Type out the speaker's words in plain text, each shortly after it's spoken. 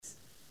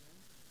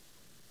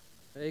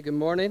Hey, good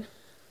morning.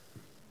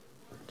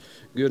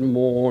 Good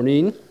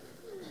morning.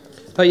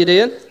 How you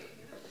doing?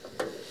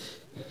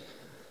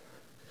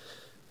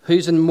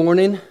 Who's in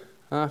mourning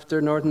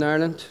after Northern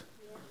Ireland?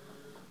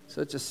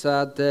 Such a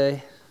sad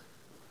day.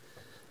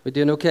 We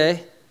doing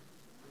okay?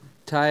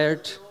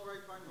 Tired?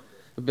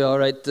 We'll be all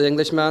right. The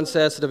Englishman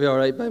says it'll be all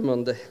right by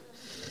Monday.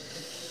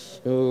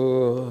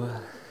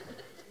 Oh,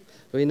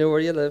 we know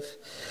where you live.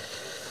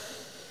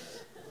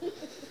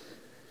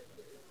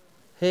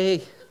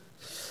 Hey.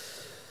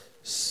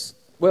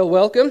 Well,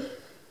 welcome.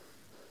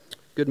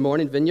 Good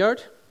morning,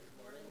 Vineyard.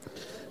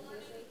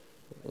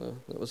 Well,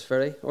 that was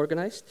very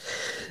organised.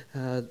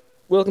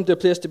 Welcome to A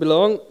Place to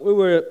Belong. We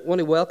want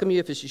to welcome you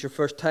if this is your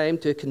first time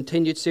to a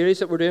continued series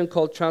that we're doing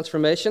called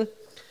Transformation.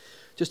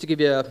 Just to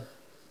give you a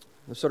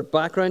sort of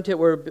background to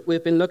it,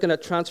 we've been looking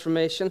at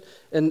transformation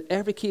in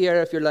every key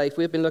area of your life.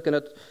 We've been looking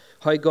at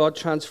how God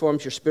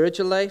transforms your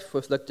spiritual life.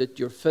 We've looked at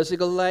your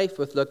physical life.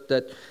 We've looked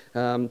at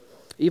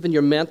even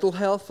your mental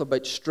health,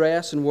 about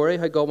stress and worry,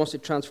 how God wants to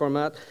transform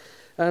that.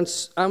 And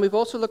we've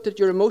also looked at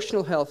your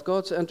emotional health.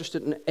 God's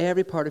interested in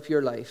every part of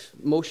your life,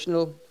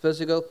 emotional,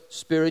 physical,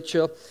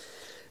 spiritual,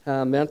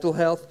 mental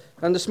health.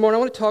 And this morning I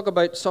want to talk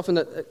about something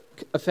that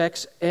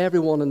affects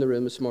everyone in the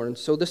room this morning.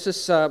 So this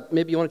is,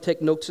 maybe you want to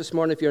take notes this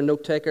morning if you're a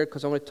note taker,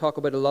 because I want to talk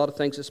about a lot of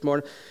things this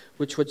morning,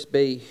 which will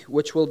be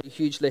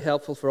hugely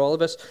helpful for all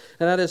of us.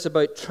 And that is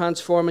about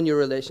transforming your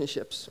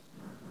relationships,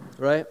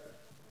 right?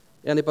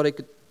 Anybody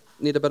could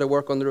need a bit of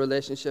work on the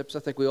relationships?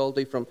 I think we all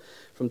do from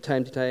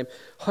time to time.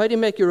 How do you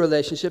make your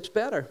relationships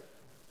better?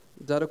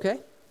 Is that okay?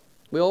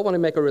 We all want to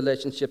make our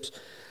relationships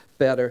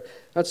better.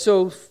 And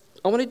so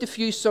I want to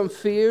diffuse some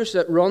fears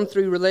that run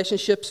through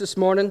relationships this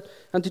morning.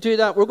 And to do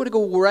that, we're going to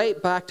go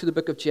right back to the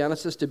book of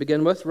Genesis to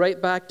begin with,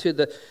 right back to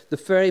the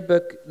very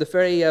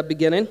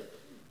beginning,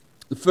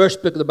 the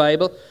first book of the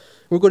Bible.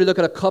 We're going to look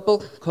at a couple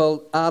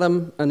called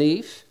Adam and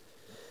Eve.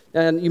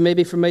 And you may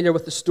be familiar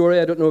with the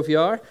story. I don't know if you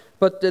are.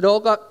 But it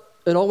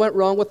all went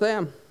wrong with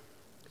them.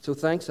 So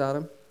thanks,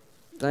 Adam.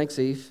 Thanks,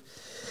 Eve.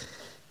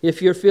 If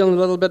you're feeling a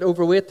little bit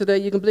overweight today,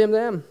 you can blame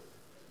them.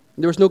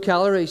 There was no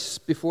calories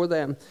before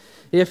them.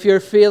 If you're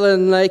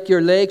feeling like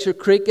your legs are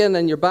creaking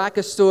and your back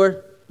is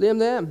sore, blame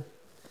them.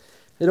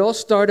 It all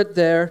started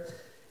there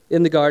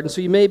in the garden.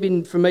 So you may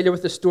be familiar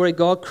with the story.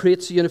 God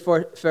creates the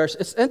universe.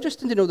 It's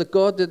interesting to know that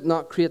God did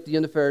not create the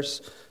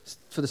universe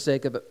for the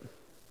sake of it.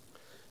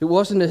 It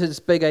wasn't his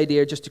big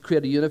idea just to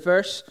create a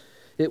universe.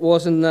 It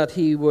wasn't that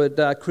he would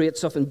create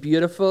something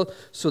beautiful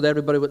so that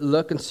everybody would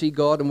look and see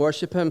God and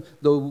worship him,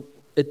 though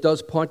it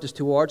does point us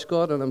towards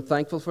God, and I'm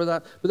thankful for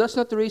that. But that's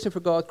not the reason for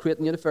God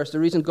creating the universe. The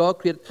reason God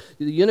created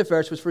the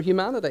universe was for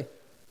humanity,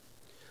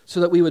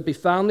 so that we would be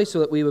family, so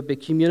that we would be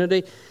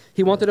community.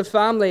 He wanted a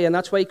family, and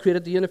that's why he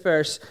created the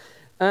universe.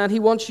 And he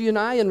wants you and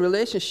I in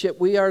relationship.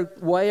 We are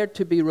wired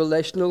to be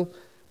relational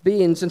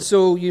beings. And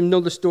so you know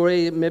the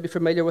story, maybe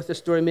familiar with the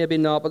story, maybe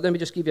not, but let me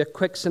just give you a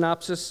quick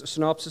synopsis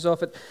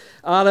of it.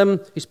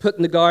 Adam, he's put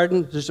in the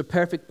garden. There's a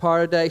perfect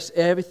paradise.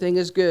 Everything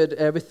is good.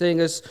 Everything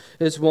is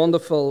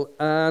wonderful.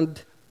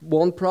 And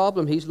one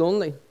problem, he's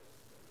lonely.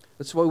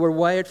 That's why we're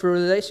wired for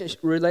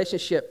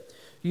relationship.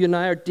 You and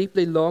I are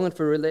deeply longing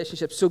for a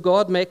relationship. So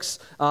God makes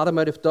Adam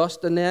out of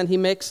dust, and then he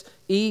makes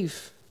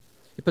Eve.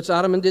 He puts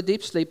Adam into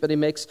deep sleep, and he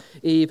makes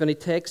Eve, and he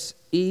takes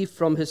Eve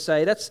from his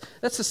side.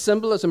 That's a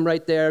symbolism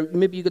right there.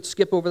 Maybe you could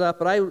skip over that,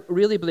 but I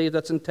really believe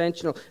that's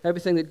intentional.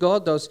 Everything that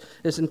God does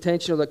is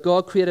intentional. That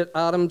God created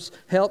Adam's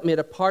helpmate,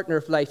 a partner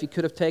of life. He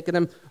could have taken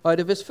him out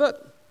of his foot.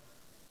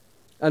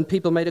 And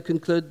people might have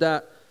concluded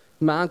that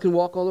man can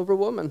walk all over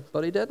woman,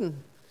 but he didn't.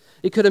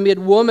 He could have made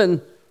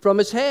woman from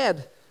his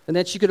head, and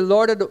then she could have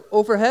lorded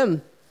over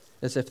him,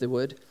 as if they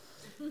would.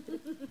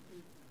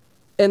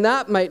 And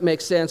that might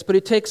make sense, but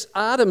he takes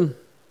Adam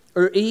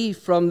or Eve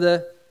from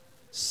the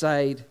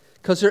side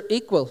because they're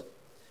equal.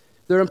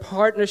 They're in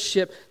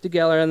partnership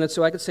together, and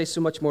so I could say so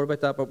much more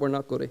about that, but we're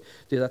not going to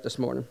do that this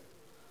morning.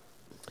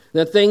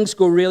 Then things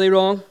go really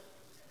wrong.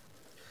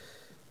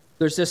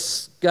 There's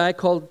this guy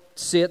called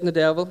Satan, the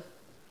devil.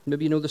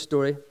 Maybe you know the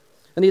story.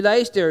 And he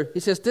lies there. He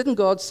says, didn't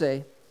God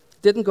say?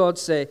 Didn't God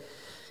say?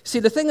 See,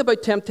 the thing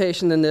about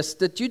temptation in this,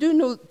 did you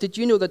know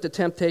that the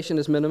temptation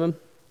is minimum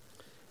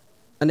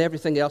and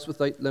everything else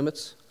without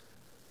limits?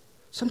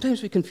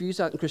 Sometimes we confuse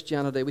that in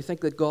Christianity. We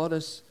think that God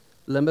is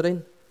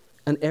limiting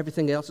and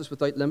everything else is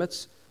without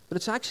limits. But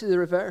it's actually the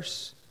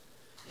reverse.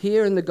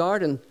 Here in the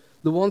garden,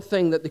 the one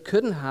thing that they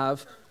couldn't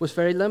have was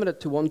very limited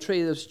to one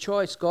tree. There's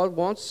choice. God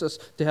wants us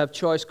to have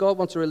choice. God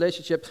wants a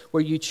relationship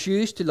where you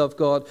choose to love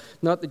God.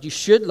 Not that you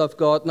should love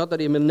God. Not that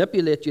he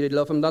manipulates you to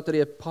love him. Not that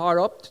he power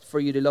up for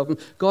you to love him.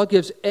 God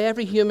gives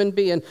every human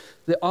being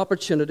the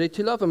opportunity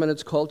to love him, and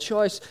it's called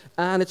choice.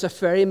 And it's a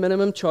very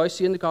minimum choice.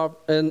 See, in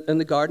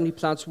the garden, he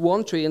plants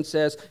one tree and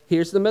says,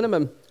 here's the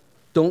minimum.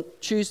 Don't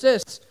choose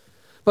this.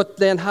 But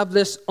then have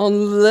this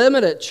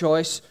unlimited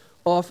choice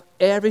of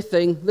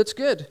everything that's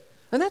good.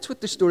 And that's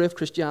what the story of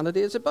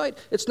Christianity is about.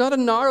 It's not a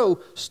narrow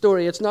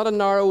story. It's not a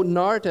narrow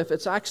narrative.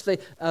 It's actually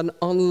an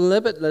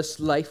unlimitless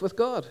life with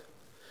God.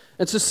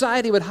 And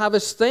society would have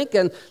us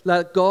thinking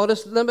that God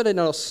is limiting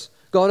us.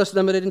 God is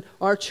limiting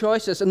our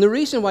choices. And the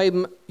reason why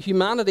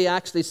humanity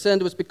actually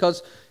sinned was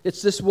because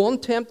it's this one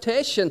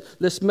temptation,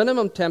 this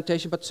minimum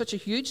temptation, but such a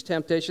huge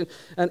temptation.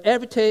 And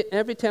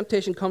every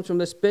temptation comes from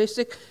this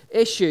basic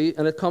issue,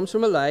 and it comes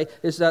from a lie,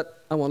 is that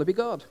I want to be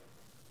God.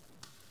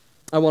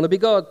 I want to be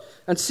God.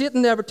 And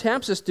Satan never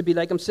tempts us to be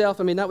like himself.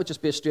 I mean, that would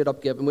just be a straight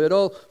up given.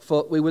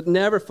 We would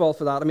never fall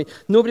for that. I mean,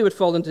 nobody would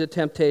fall into the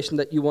temptation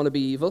that you want to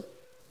be evil.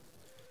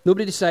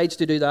 Nobody decides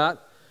to do that.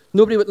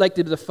 Nobody would like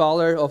to be the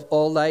follower of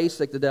all lies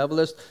like the devil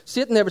is.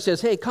 Satan never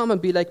says, hey, come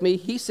and be like me.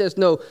 He says,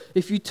 no,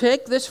 if you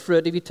take this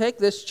fruit, if you take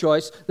this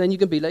choice, then you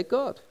can be like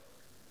God.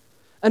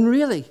 And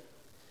really,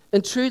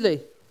 and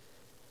truly,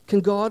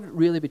 can God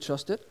really be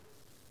trusted?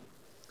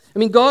 I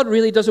mean, God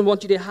really doesn't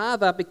want you to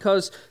have that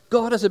because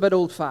God is a bit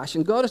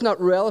old-fashioned. God is not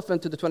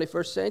relevant to the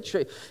 21st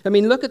century. I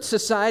mean, look at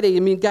society. I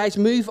mean, guys,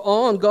 move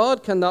on.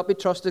 God cannot be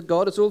trusted.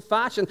 God is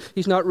old-fashioned.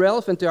 He's not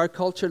relevant to our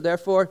culture.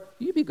 Therefore,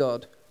 you be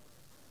God.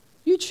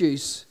 You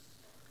choose.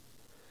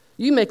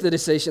 You make the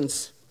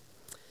decisions.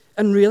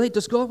 And really,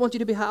 does God want you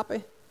to be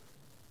happy?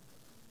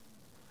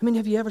 I mean,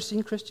 have you ever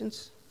seen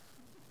Christians?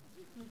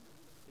 I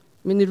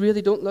mean, they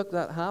really don't look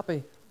that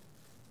happy.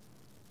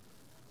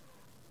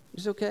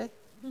 Is it okay?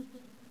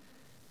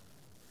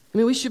 I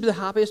mean, we should be the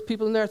happiest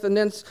people on earth. And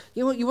then,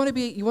 you want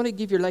to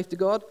give your life to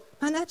God?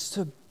 Man, that's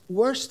the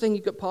worst thing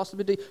you could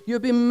possibly do. You'll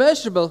be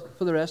miserable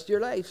for the rest of your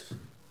life.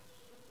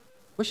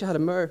 Wish I had a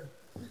mirror.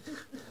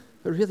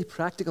 A really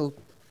practical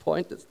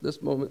point at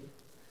this moment.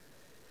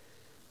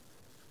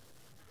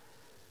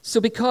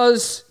 So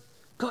because,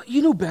 God,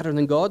 you know better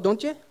than God,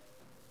 don't you?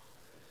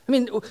 I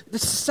mean, the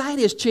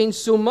society has changed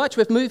so much.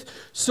 We've moved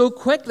so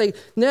quickly.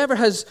 Never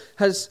has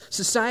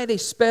society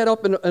sped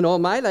up in all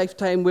my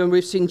lifetime when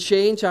we've seen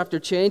change after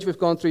change. We've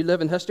gone through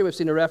living history. We've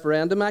seen a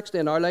referendum, actually,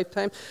 in our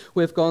lifetime.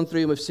 We've gone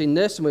through and we've seen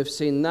this and we've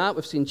seen that.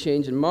 We've seen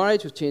change in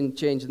marriage. We've seen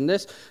change in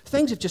this.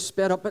 Things have just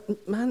sped up.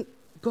 But, man,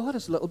 God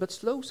is a little bit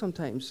slow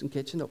sometimes in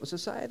catching up with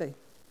society.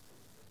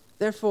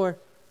 Therefore,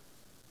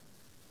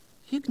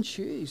 you can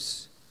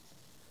choose.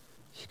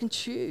 You can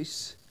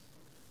choose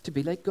to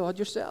be like God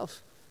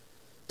yourself.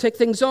 Take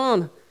things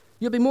on.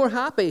 You'll be more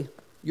happy.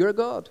 You're a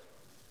God.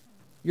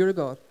 You're a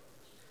God.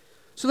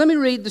 So let me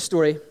read the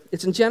story.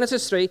 It's in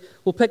Genesis 3.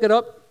 We'll pick it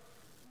up.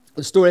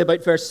 The story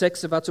about verse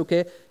 6, if that's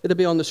okay. It'll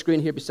be on the screen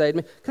here beside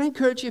me. Can I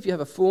encourage you, if you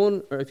have a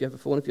phone, or if you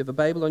have a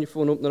Bible on your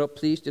phone, open it up,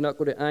 please. Do not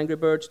go to Angry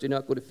Birds. Do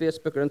not go to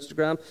Facebook or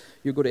Instagram.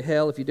 You'll go to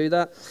hell if you do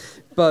that.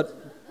 But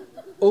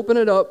open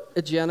it up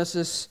at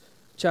Genesis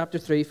chapter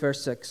 3,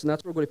 verse 6. And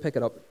that's where we're going to pick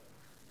it up.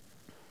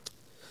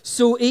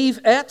 So Eve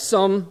ate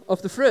some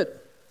of the fruit.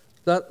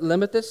 That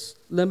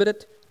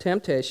limited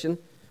temptation,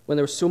 when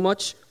there was so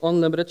much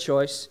unlimited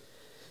choice,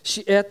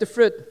 she ate the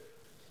fruit.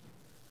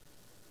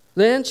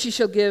 Then she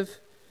gave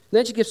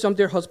some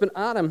to her husband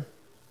Adam,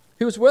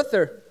 who was with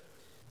her,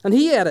 and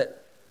he ate it.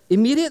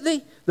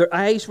 Immediately their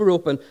eyes were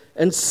open,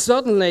 and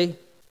suddenly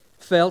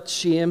felt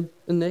shame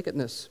and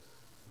nakedness.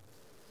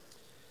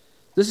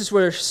 This is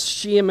where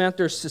shame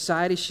enters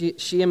society,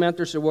 shame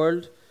enters the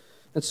world,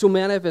 and so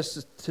many of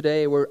us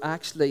today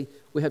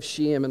we have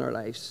shame in our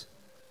lives.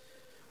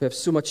 We have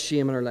so much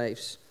shame in our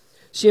lives.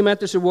 Shame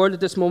enters the world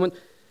at this moment.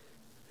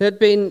 There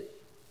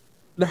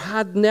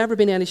had never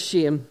been any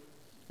shame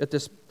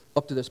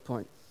up to this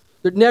point.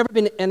 There'd never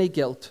been any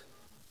guilt.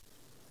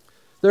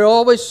 There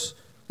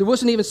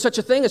wasn't even such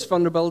a thing as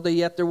vulnerability,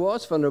 yet there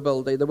was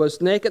vulnerability. There was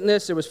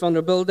nakedness, there was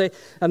vulnerability,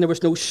 and there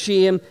was no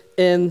shame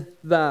in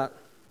that.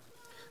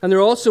 And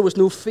there also was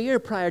no fear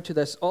prior to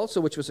this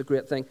also, which was a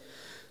great thing.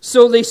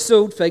 So they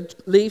sewed fig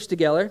leaves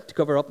together to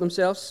cover up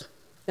themselves.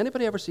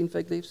 Anybody ever seen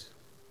fig leaves?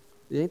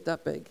 They ain't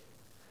that big.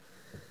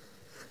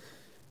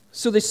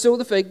 So they sew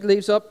the fig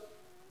leaves up,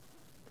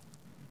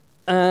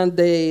 and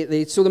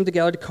they sew them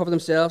together to cover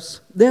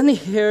themselves. Then they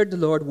heard the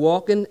Lord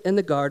walking in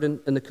the garden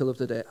in the cool of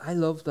the day. I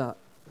love that.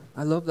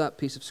 I love that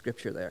piece of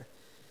scripture there.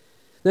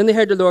 Then they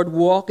heard the Lord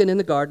walking in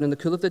the garden in the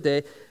cool of the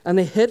day, and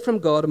they hid from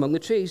God among the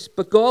trees.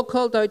 But God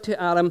called out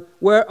to Adam,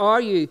 "Where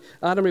are you?"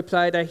 Adam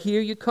replied, "I hear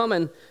you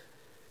coming.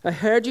 I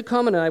heard you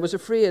coming, and I was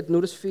afraid."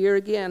 Notice fear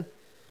again.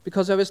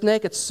 "Because I was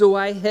naked, so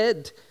I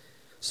hid."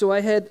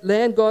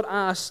 Then God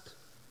asked,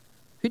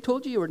 "Who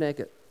told you were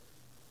naked?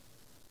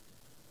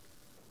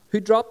 Who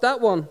dropped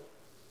that one?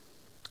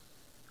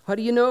 How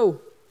do you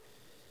know?"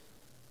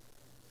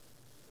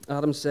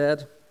 Adam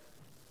said,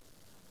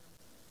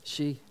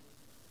 "She,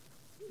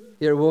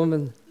 your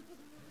woman,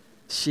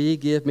 she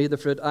gave me the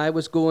fruit. I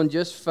was going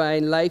just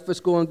fine. Life was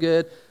going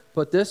good.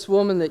 But this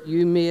woman that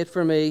you made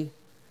for me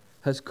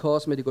has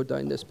caused me to go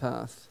down this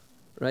path."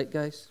 Right,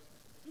 guys?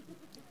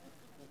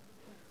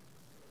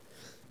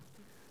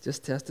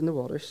 Just testing the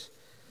waters.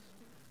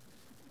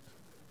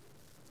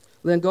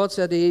 Then God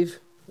said to Eve,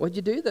 "Why'd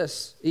you do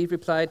this?" Eve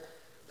replied,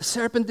 "The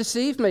serpent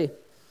deceived me."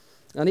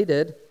 And he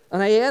did.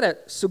 "And I ate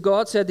it." So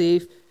God said to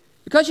Eve,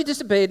 "Because you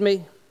disobeyed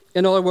me,"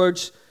 in other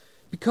words,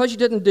 because you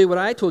didn't do what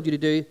I told you to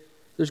do,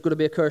 there's going to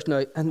be a curse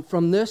now. And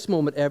from this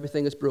moment,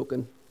 everything is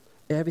broken.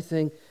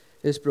 Everything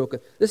is broken.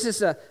 This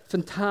is a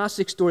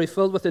fantastic story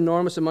filled with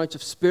enormous amounts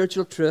of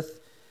spiritual truth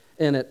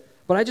in it.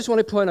 But I just want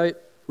to point out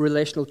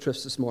relational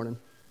truths this morning,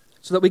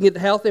 so that we can get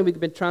healthy and we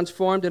can be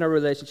transformed in our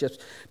relationships.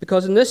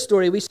 Because in this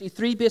story, we see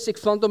three basic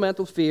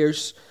fundamental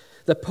fears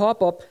that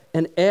pop up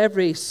in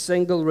every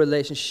single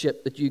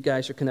relationship that you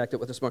guys are connected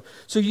with this morning.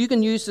 So you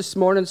can use this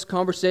morning's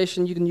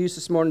conversation, you can use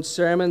this morning's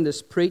sermon,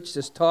 this preach,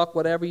 this talk,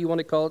 whatever you want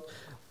to call it.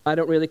 I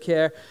don't really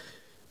care.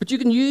 But you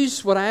can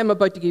use what I'm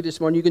about to give you this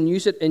morning. You can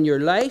use it in your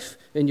life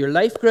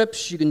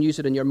groups. You can use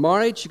it in your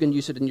marriage. You can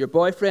use it in your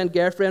boyfriend,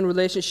 girlfriend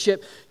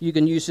relationship. You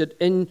can use it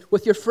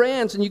with your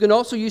friends. And you can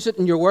also use it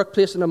in your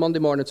workplace on a Monday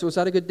morning. So is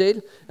that a good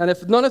deal? And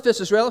if none of this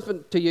is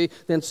relevant to you,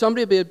 then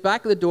somebody will be at the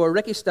back of the door.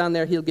 Ricky, stand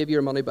there. He'll give you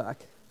your money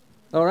back.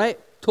 All right?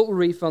 Total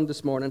refund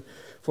this morning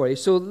for you.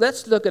 So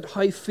let's look at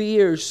how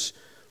fears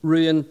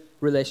ruin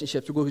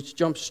relationships. We're going to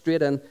jump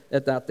straight in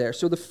at that there.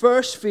 So the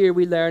first fear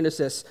we learn is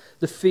this,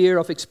 the fear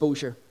of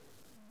exposure.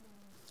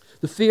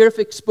 The fear of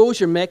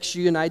exposure makes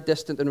you and I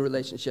distant in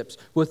relationships,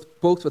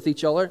 both with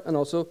each other and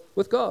also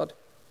with God.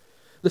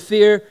 The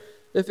fear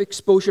of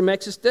exposure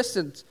makes us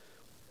distant.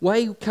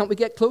 Why can't we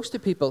get close to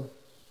people?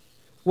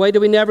 Why do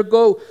we never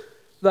go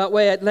that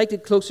way? I'd like to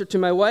get closer to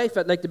my wife.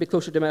 I'd like to be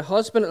closer to my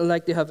husband. I'd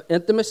like to have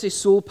intimacy,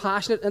 soul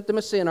passionate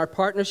intimacy in our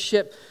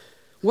partnership.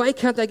 Why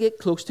can't I get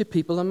close to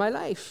people in my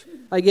life?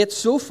 I get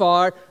so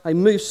far, I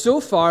move so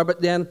far, but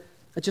then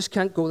I just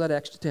can't go that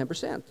extra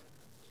 10%.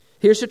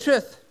 Here's the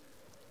truth.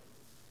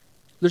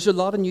 There's a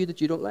lot of you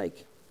that you don't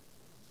like.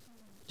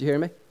 Do you hear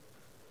me?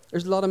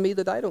 There's a lot of me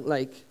that I don't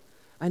like.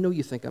 I know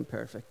you think I'm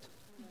perfect.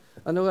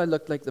 I know I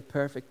look like the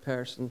perfect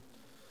person.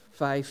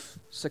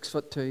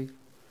 6'2",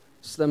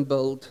 slim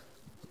build,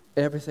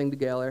 everything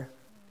together,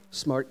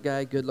 smart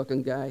guy,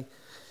 good-looking guy.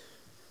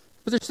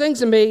 But there's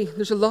things in me,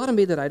 there's a lot of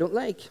me that I don't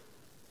like.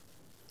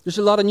 There's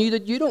a lot of you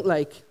that you don't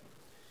like.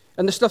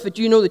 And the stuff that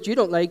you know that you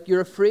don't like,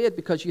 you're afraid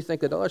because you think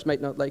that others might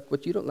not like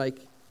what you don't like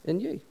in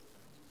you.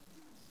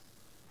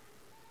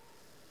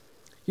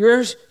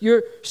 You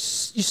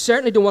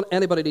certainly don't want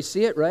anybody to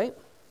see it, right?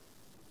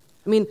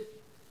 I mean,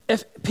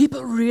 if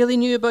people really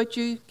knew about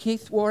you,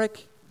 Keith,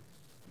 Warwick,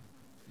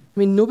 I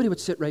mean, nobody would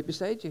sit right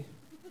beside you.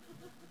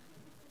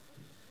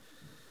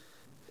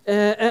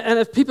 And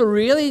if people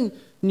really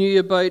knew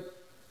about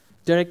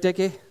Derek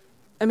Dickey,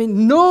 I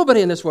mean,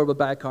 nobody in this world would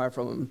buy a car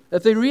from him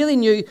if they really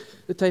knew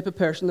the type of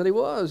person that he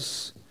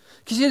was.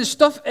 Because there's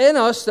stuff in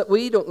us that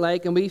we don't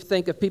like, and we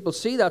think if people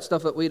see that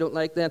stuff that we don't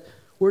like, then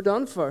we're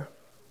done for.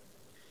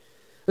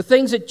 The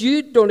things that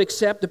you don't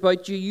accept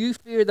about you, you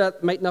fear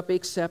that might not be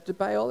accepted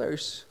by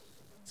others.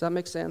 Does that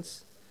make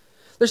sense?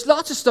 There's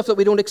lots of stuff that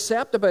we don't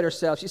accept about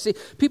ourselves. You see,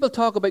 people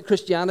talk about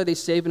Christianity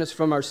saving us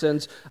from our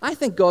sins. I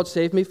think God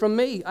saved me from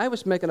me. I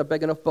was making a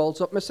big enough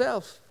balls up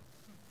myself.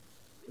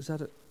 Is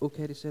that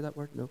okay to say that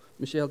word? No.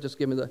 Michelle, just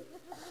give me the...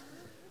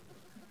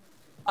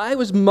 I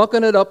was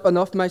mucking it up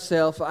enough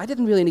myself. I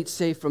didn't really need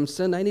saved from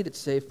sin. I needed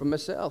saved from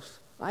myself.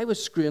 I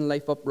was screwing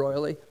life up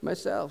royally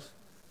myself.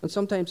 And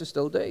sometimes I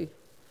still do.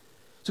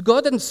 So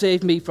God didn't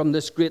save me from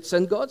this great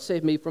sin. God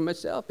saved me from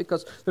myself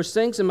because there's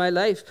things in my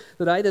life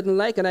that I didn't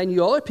like and I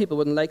knew other people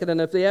wouldn't like it.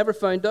 And if they ever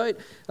found out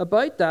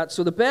about that,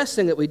 so the best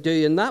thing that we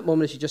do in that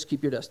moment is you just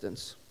keep your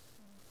distance.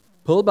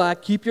 Pull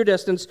back, keep your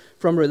distance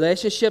from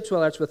relationships,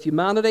 whether it's with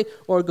humanity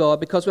or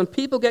God, because when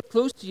people get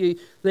close to you,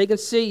 they can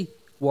see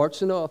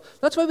warts and all.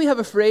 That's why we have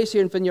a phrase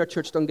here in Vineyard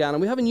Church Dungannon.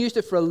 We haven't used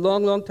it for a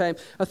long, long time.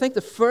 I think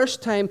the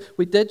first time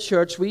we did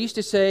church, we used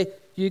to say,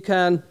 you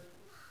can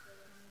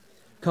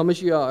come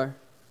as you are.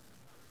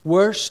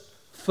 Worst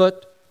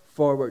foot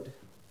forward.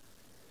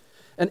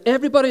 And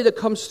everybody that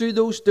comes through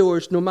those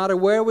doors, no matter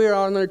where we are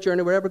on our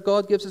journey, wherever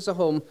God gives us a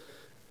home,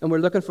 and we're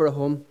looking for a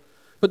home,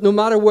 but no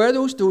matter where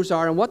those doors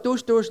are and what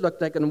those doors look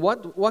like and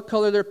what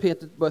color they're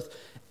painted with,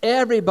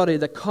 everybody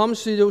that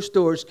comes through those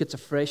doors gets a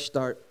fresh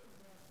start.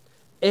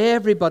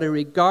 Everybody,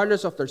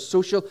 regardless of their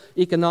social,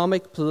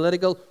 economic,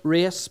 political,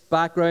 race,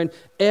 background,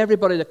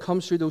 everybody that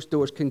comes through those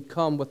doors can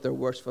come with their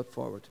worst foot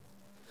forward.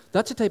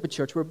 That's the type of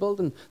church we're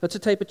building. That's the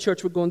type of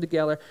church we're going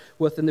together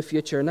with in the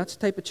future. And that's the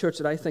type of church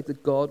that I think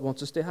that God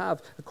wants us to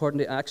have, according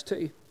to Acts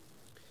 2.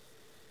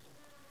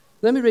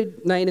 Let me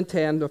read 9 and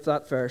 10 of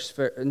that verse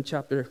in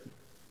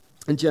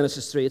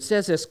Genesis 3. It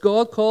says this,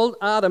 God called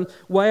Adam,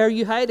 why are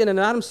you hiding? And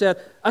Adam said,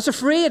 I was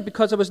afraid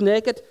because I was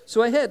naked,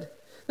 so I hid.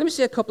 Let me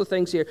say a couple of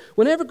things here.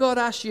 Whenever God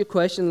asks you a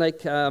question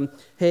like,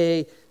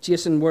 hey,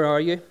 Jason, where are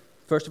you?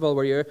 First of all,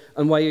 where are you?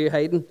 And why are you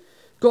hiding?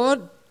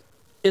 God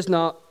is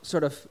not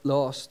sort of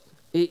lost.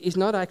 He's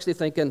not actually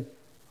thinking,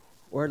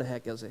 where the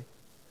heck is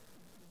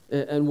he?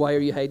 And why are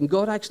you hiding?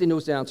 God actually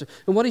knows the answer.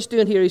 And what he's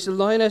doing here, he's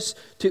allowing us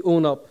to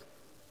own up.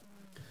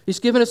 He's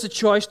given us a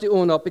choice to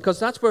own up because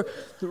that's where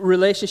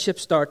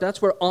relationships start.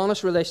 That's where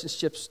honest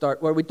relationships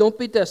start, where we don't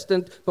be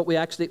distant, but we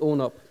actually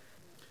own up.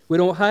 We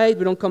don't hide,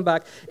 we don't come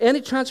back. Any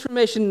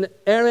transformation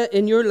area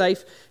in your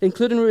life,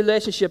 including a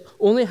relationship,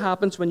 only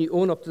happens when you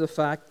own up to the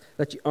fact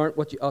that you aren't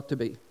what you ought to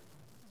be.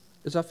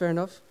 Is that fair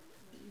enough?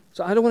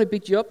 So I don't want to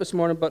beat you up this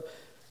morning, but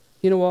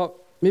you know what?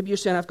 Maybe you're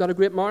saying, I've got a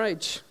great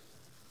marriage.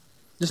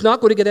 It's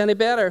not going to get any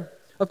better.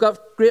 I've got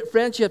great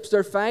friendships.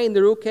 They're fine.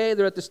 They're okay.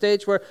 They're at the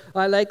stage where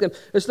I like them.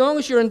 As long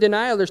as you're in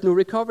denial, there's no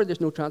recovery. There's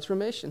no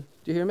transformation.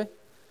 Do you hear me?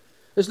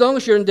 As long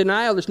as you're in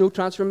denial, there's no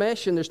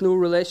transformation, there's no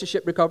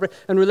relationship recovery,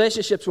 and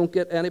relationships won't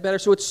get any better.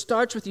 So it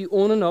starts with you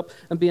owning up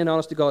and being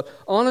honest to God.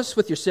 Honest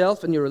with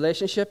yourself and your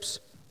relationships,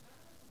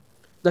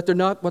 that they're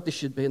not what they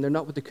should be and they're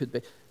not what they could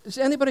be. Does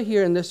anybody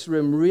here in this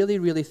room really,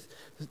 really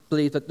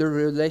believe that their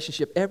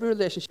relationship, every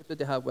relationship that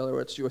they have, whether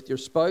it's with your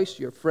spouse,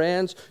 your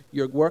friends,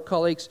 your work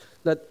colleagues,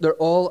 that they're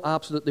all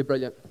absolutely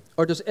brilliant?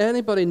 Or does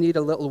anybody need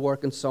a little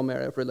work in some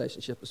area of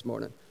relationship this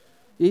morning?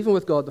 Even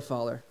with God the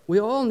Father. We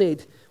all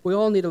need a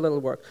little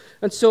work.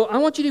 And so I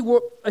want you to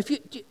work.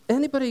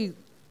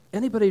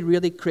 Anybody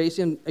really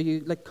crazy, and are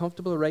you like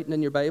comfortable writing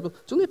in your Bible?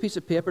 It's only a piece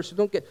of paper, so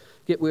don't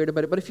get weird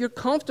about it. But if you're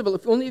comfortable,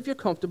 if you're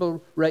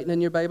comfortable writing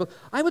in your Bible,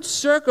 I would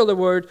circle the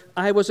word,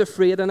 I was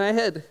afraid and I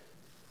hid.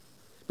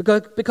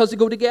 Because they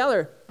go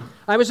together.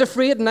 I was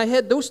afraid and I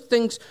hid. Those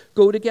things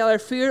go together.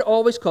 Fear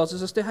always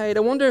causes us to hide.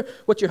 I wonder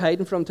what you're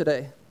hiding from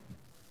today.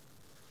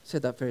 I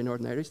said that very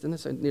Northern Irish, didn't I?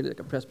 Sound nearly like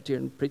a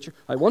Presbyterian preacher.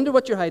 I wonder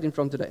what you're hiding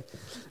from today.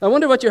 I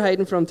wonder what you're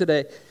hiding from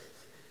today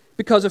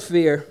because of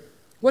fear.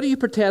 What are you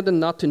pretending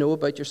not to know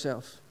about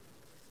yourself?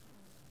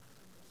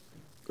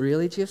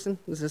 Really, Jason?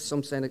 Is this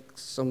some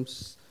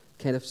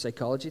kind of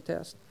psychology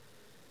test?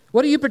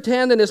 What are you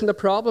pretending isn't a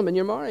problem in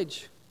your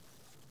marriage?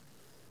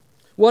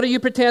 What are you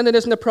pretending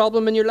isn't a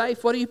problem in your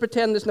life? What are you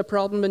pretending isn't a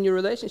problem in your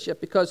relationship?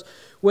 Because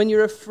when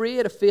you're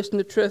afraid of facing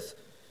the truth,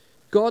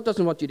 God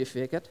doesn't want you to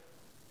fake it.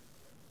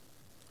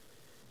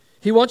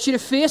 He wants you to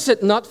face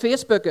it, not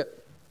Facebook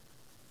it.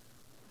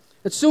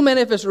 And so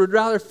many of us would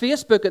rather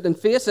Facebook it than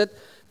face it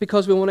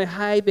because we want to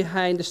hide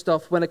behind the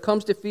stuff. When it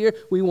comes to fear,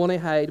 we want to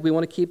hide. We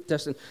want to keep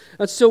distant.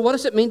 And so what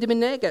does it mean to be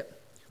naked?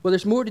 Well,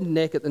 there's more to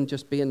naked than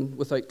just being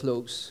without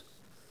clothes.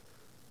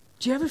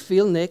 Do you ever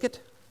feel naked?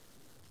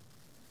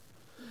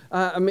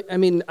 I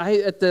mean,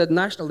 at the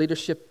National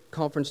Leadership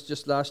Conference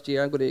just last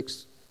year, I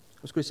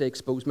was going to say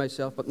expose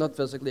myself, but not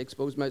physically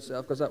expose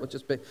myself, because that would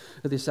just be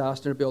a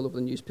disaster. It would be all over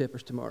the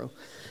newspapers tomorrow.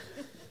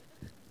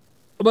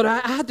 But I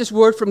had this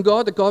word from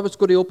God that God was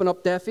going to open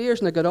up deaf ears,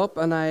 and I got up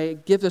and I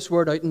gave this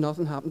word out and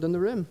nothing happened in the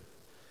room.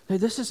 Now,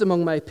 this is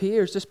among my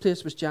peers. This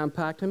place was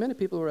jam-packed. How many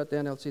people were at the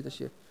NLC this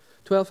year?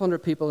 1,200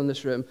 people in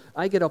this room.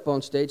 I get up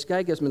on stage.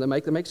 Guy gives me the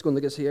mic. The mic's going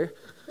to get here.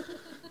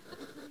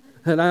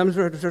 And I'm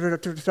trying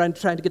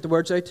to get the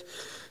words out.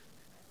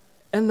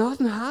 And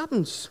nothing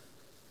happens.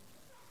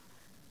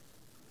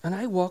 And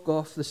I walk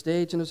off the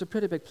stage, and there's a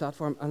pretty big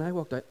platform, and I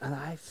walked out, and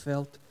I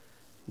felt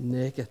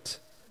naked.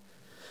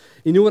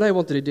 You know what I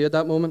wanted to do at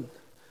that moment?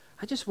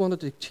 I just wanted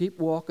to keep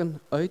walking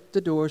out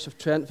the doors of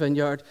Trent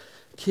Vineyard,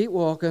 keep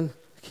walking,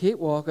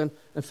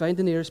 and find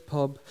the nearest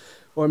pub,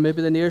 or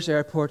maybe the nearest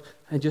airport,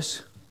 and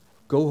just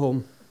go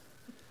home.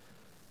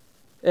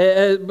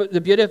 But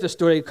the beauty of the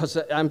story, because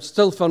I'm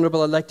still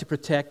vulnerable, I'd like to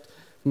protect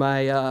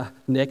my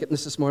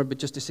nakedness this morning, but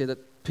just to say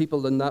that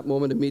people in that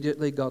moment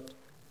immediately got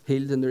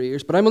healed in their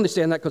ears. But I'm only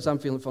saying that because I'm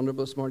feeling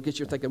vulnerable this morning, in case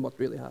you're thinking what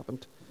really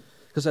happened,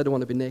 because I don't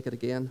want to be naked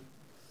again.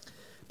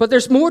 But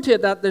there's more to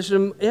it.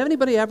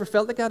 Anybody ever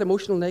felt like that,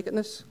 emotional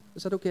nakedness?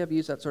 Is that okay if I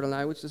use that sort of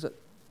language? Is it?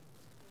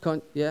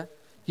 Yeah?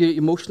 You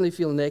emotionally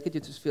feel naked.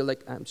 You just feel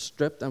like I'm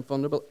stripped, I'm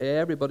vulnerable.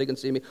 Everybody can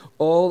see me.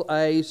 All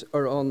eyes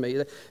are on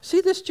me.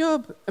 See this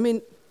job? I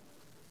mean,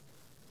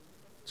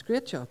 it's a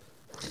great job.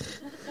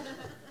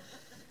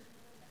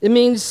 It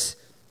means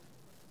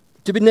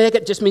to be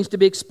naked just means to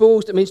be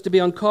exposed. It means to be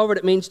uncovered.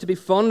 It means to be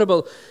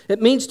vulnerable.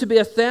 It means to be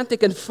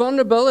authentic. And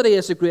vulnerability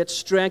is a great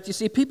strength. You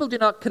see, people do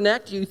not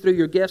connect you through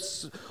your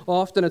gifts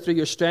often and through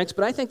your strengths,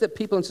 but I think that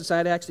people in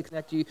society actually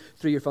connect you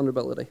through your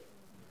vulnerability.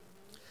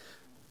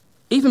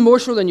 Even more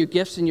so than your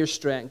gifts and your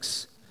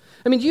strengths.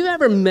 I mean, have you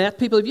ever met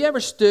people? Have you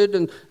ever stood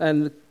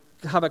and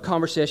have a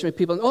conversation with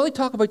people and all they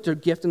talk about their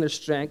gift and their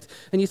strength,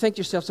 and you think to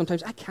yourself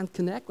sometimes, I can't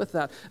connect with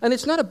that. And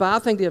it's not a bad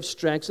thing to have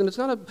strengths, and it's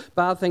not a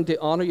bad thing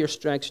to honor your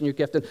strengths and your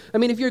gift. And I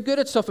mean, if you're good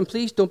at stuff, and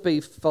please don't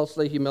be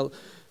falsely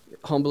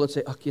humble and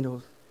say,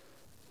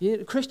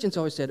 Christians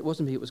always said it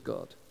wasn't me, it was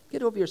God.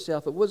 Get over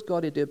yourself. It was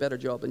God who'd do a better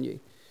job than you.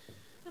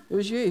 It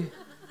was you.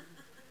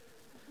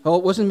 Oh,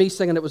 it wasn't me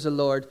singing, it was the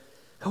Lord.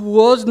 It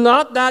was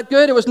not that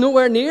good. It was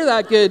nowhere near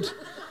that good.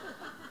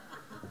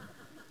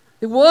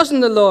 It wasn't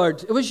the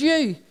Lord. It was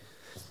you.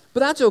 But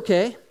that's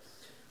okay.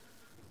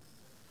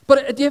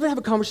 But do you ever have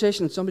a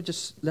conversation and somebody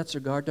just lets their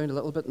guard down a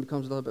little bit and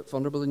becomes a little bit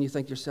vulnerable, and you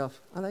think to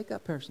yourself, I like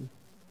that person.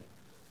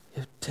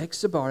 It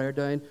takes the barrier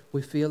down,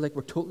 we feel like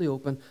we're totally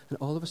open, and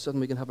all of a sudden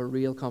we can have a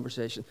real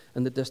conversation,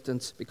 and the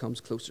distance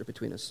becomes closer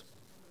between us.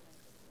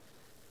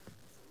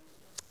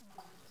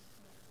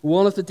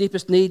 One of the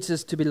deepest needs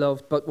is to be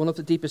loved, but one of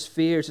the deepest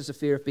fears is a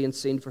fear of being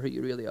seen for who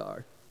you really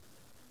are.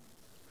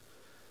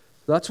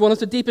 That's one of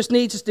the deepest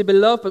needs is to be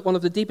loved, but one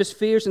of the deepest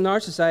fears in our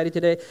society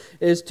today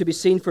is to be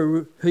seen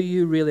for who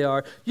you really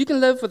are. You can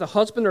live with a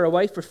husband or a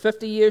wife for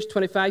 50 years,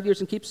 25 years,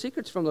 and keep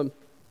secrets from them.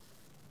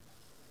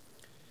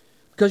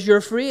 Because you're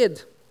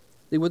afraid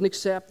they wouldn't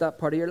accept that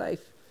part of your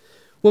life.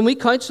 When we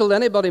counsel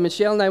anybody,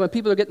 Michelle and I, when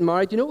people are getting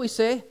married, you know what we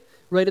say?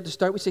 Right at the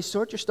start, we say,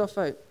 sort your stuff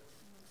out.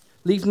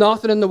 Leave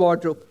nothing in the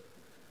wardrobe.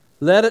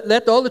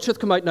 Let all the truth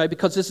come out now,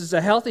 because this is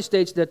a healthy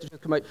stage to let the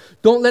truth come out.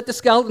 Don't let the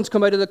skeletons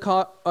come out of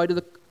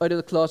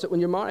the closet when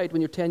you're married,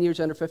 when you're 10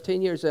 years in or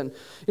 15 years in.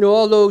 You know,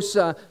 all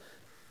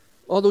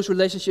those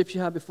relationships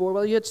you had before.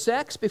 Well, you had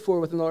sex before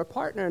with another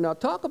partner. Now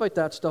talk about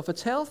that stuff.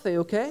 It's healthy,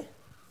 okay?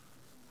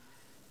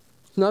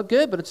 It's not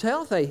good, but it's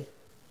healthy.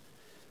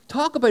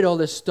 Talk about all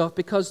this stuff,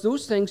 because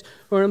those things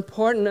are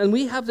important. And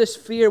we have this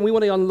fear, and we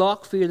want to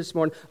unlock fear this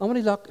morning. I want to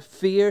unlock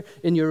fear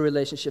in your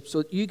relationships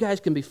so that you guys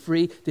can be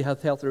free to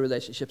have healthy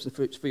relationships and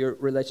for your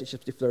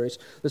relationships to flourish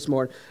this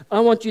morning.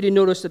 I want you to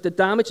notice that the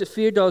damage that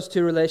fear does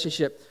to a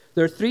relationship,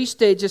 there are 3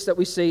 stages that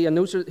we see, and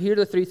here are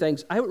the 3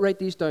 things. I would write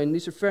these down.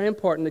 These are very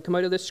important. They come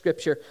out of this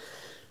scripture.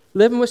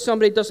 Living with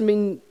somebody doesn't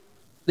mean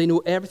they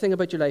know everything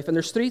about your life. And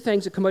there's 3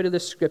 things that come out of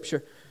this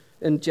scripture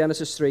in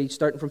Genesis 3,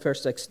 starting from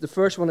verse 6. The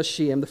first one is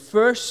shame. The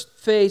first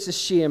phase is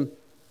shame.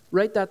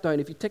 Write that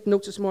down. If you take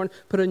notes this morning,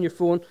 put it on your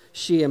phone.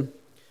 Shame.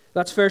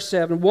 That's verse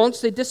 7.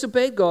 Once they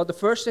disobeyed God, the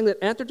first thing that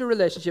entered the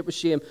relationship was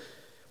shame.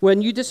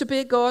 When you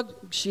disobey God,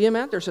 shame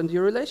enters into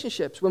your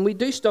relationships. When we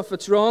do stuff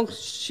that's wrong,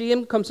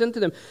 shame comes into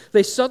them.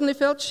 They suddenly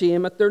felt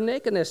shame at their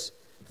nakedness.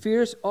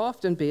 Fear is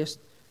often based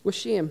with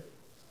shame.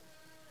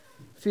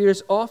 Fear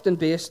is often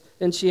based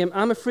in shame.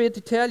 I'm afraid to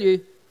tell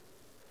you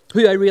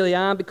who I really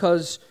am,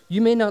 because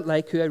you may not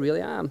like who I really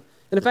am.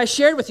 And if I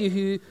shared with you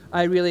who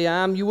I really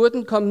am, you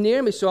wouldn't come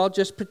near me, so I'll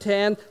just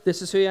pretend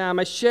this is who I am.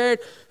 I shared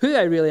who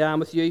I really am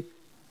with you.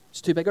 It's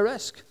too big a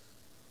risk.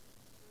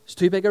 It's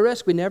too big a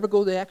risk. We never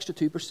go the extra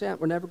 2%.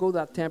 We never go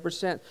that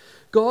 10%.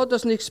 God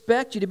doesn't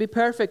expect you to be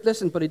perfect.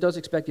 Listen, but he does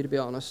expect you to be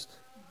honest.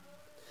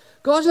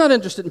 God's not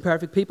interested in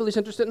perfect people. He's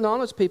interested in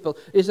honest people.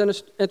 He's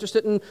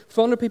interested in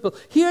fun people.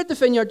 Here at the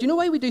Vineyard, do you know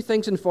why we do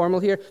things informal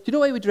here? Do you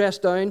know why we dress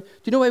down? Do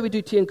you know why we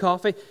do tea and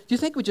coffee? Do you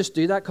think we just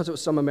do that because it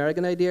was some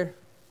American idea?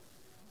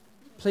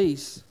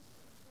 Please.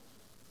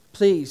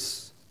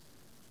 Please.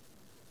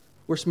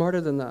 We're smarter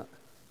than that.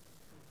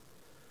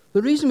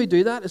 The reason we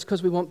do that is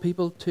because we want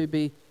people to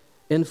be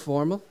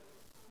informal.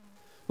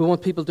 We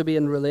want people to be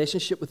in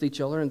relationship with each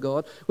other and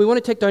God. We want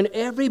to take down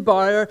every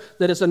barrier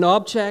that is an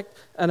object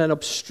and an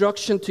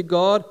obstruction to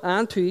God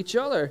and to each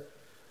other.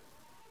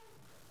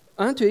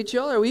 And to each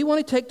other. We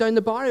want to take down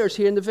the barriers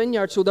here in the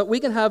Vineyard so that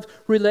we can have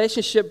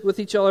relationship with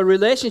each other,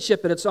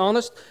 relationship that it's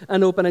honest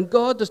and open. And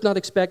God does not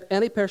expect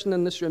any person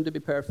in this room to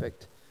be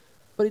perfect.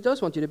 But he does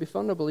want you to be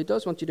vulnerable. He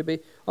does want you to be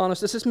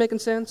honest. Is this making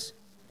sense?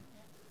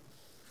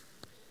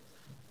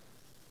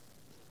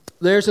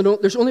 There's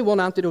only one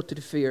antidote to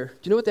the fear. Do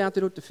you know what the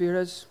antidote to fear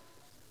is?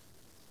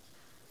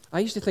 I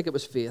used to think it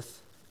was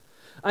faith.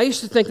 I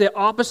used to think the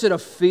opposite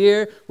of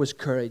fear was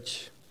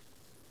courage.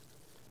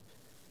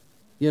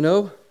 You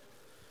know?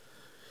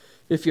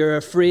 If you're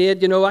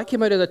afraid, I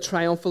came out of the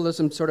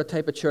triumphalism sort of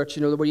type of church,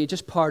 where you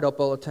just parred up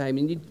all the time.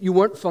 And you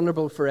weren't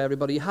vulnerable for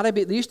everybody. You had to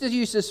be. They used to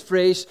use this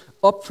phrase,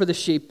 up for the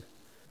sheep.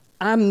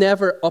 I'm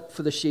never up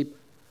for the sheep.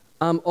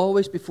 I'm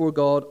always before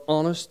God,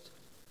 honest,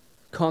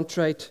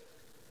 contrite,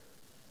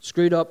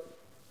 screwed up,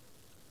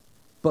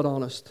 but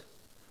honest.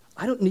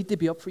 I don't need to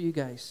be up for you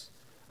guys.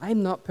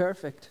 I'm not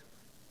perfect.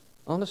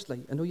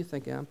 Honestly, I know you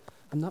think I am.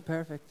 I'm not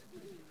perfect.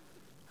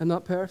 I'm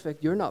not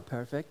perfect. You're not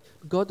perfect.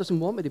 God doesn't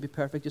want me to be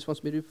perfect. He just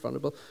wants me to be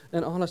vulnerable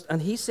and honest.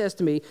 And he says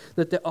to me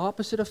that the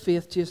opposite of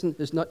faith, Jason,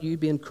 is not you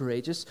being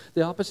courageous.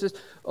 The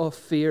opposite of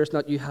fear is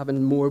not you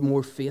having more and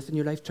more faith in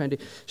your life, trying to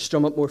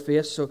strum up more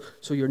faith so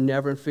you're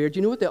never in fear. Do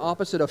you know what the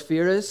opposite of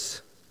fear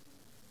is?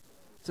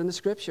 It's in the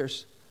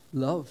scriptures.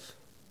 Love.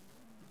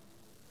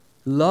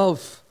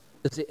 Love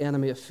is the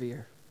enemy of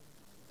fear.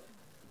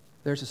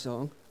 There's a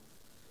song.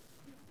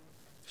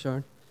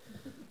 Sharon.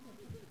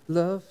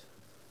 Love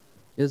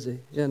is the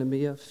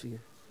enemy of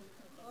fear.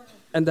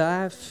 And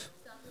I've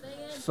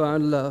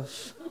found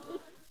love. 1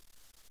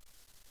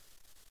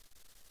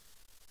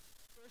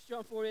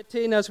 John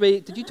 4:18 as we...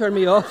 Did you turn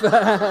me off?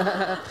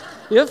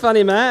 You're a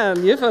funny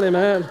man. You're a funny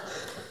man.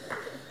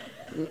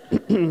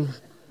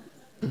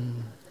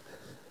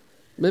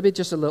 Maybe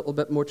just a little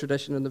bit more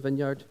tradition in the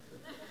Vineyard.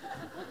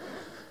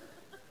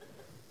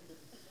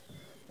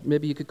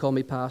 Maybe you could call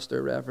me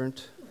pastor,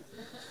 reverend,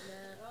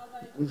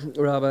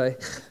 rabbi.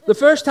 The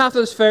first half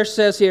of this verse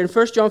says here in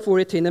 1 John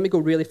 4:18, let me go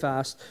really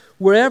fast.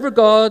 Wherever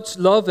God's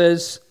love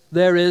is,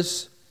 there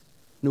is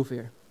no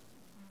fear.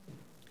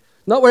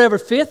 Not wherever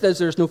faith is,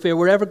 there's no fear.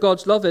 Wherever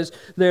God's love is,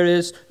 there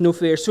is no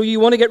fear. So you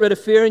want to get rid of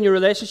fear in your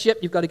relationship,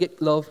 you've got to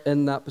get love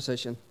in that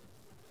position.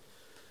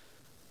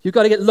 You've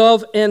got to get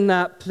love in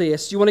that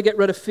place. You want to get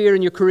rid of fear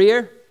in your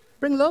career?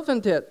 Bring love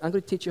into it. I'm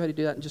going to teach you how to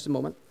do that in just a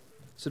moment,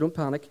 so don't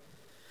panic.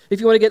 If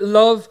you want to get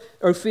love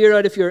or fear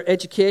out of your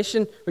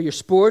education or your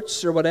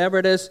sports or whatever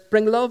it is,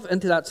 bring love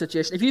into that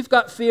situation. If you've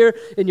got fear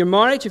in your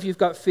marriage, if you've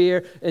got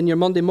fear in your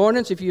Monday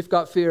mornings, if you've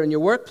got fear in your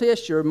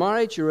workplace, your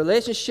marriage, your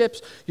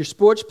relationships, your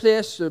sports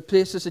place, or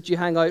places that you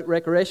hang out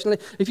recreationally,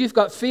 if you've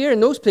got fear in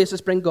those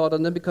places, bring God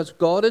in them, because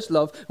God is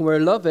love, and where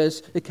love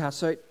is, it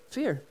casts out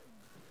fear.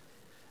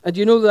 And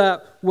you know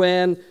that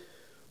when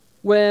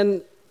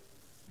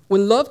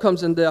love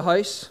comes into the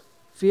house,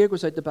 fear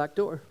goes out the back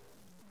door.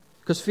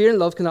 Because fear and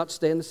love cannot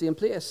stay in the same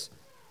place.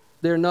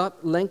 They're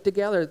not linked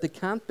together. They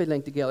can't be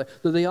linked together.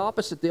 They're the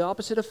opposite. The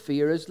opposite of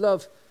fear is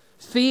love.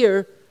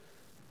 Fear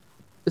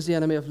is the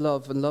enemy of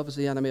love, and love is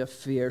the enemy of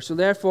fear. So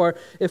therefore,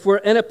 if we're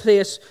in a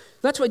place,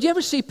 that's why, do you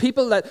ever see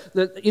people that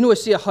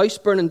see a house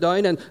burning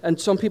down, and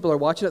some people are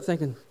watching it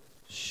thinking,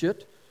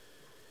 shit,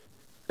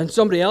 and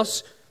somebody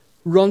else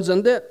runs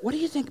into it? What do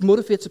you think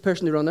motivates the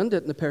person to run into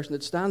it and the person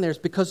that's standing there? It's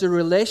because they're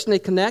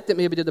relationally connected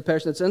maybe to the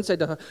person that's inside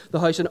the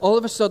house, and all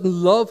of a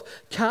sudden love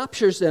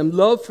captures them.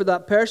 Love for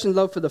that person,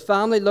 love for the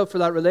family, love for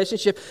that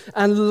relationship,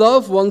 and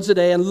love wins the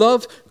day, and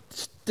love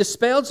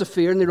dispels the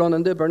fear, and they run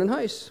into a burning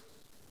house.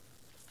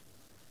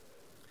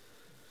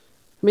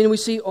 I mean, we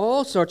see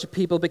all sorts of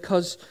people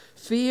because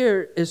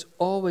fear is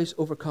always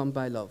overcome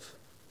by love.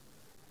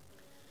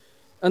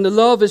 And the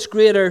love is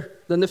greater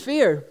than the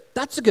fear.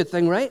 That's a good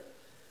thing, right?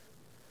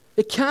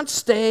 It can't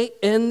stay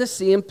in the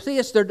same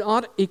place. They're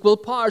not equal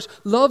powers.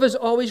 Love is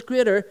always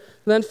greater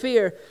than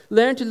fear.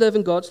 Learn to live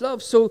in God's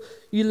love. So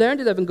you learn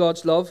to live in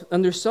God's love,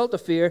 and the result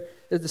of fear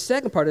is the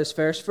second part of this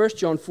verse, 1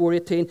 John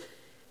 4:18.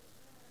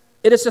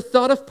 It is the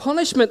thought of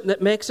punishment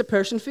that makes a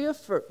person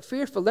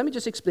fearful. Let me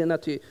just explain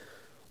that to you.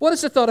 What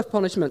is the thought of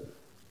punishment?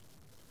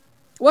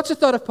 What's the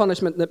thought of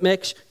punishment that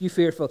makes you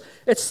fearful?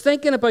 It's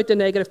thinking about the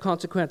negative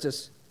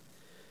consequences.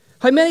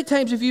 How many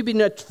times have you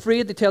been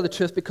afraid to tell the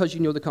truth because you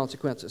know the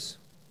consequences?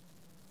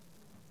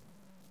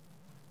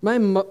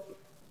 Can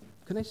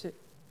I say it?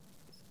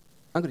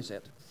 I'm going to say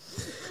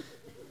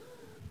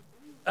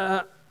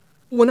it.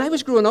 When I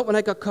was growing up, when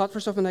I got caught for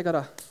something, I got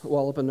a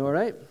walloping, all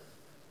right?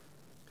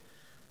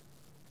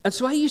 And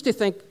so I used to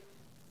think,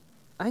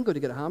 I'm going to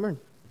get a hammering,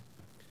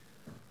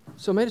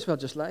 so I might as well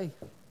just lie.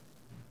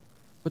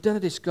 But then I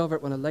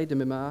discovered when I lied to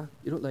my ma,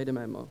 you don't lie to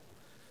my ma.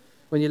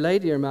 When you lie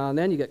to your ma and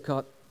then you get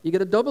caught, you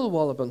get a double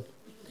walloping.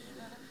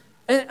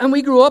 And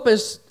we grew up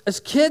as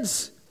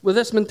kids with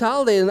this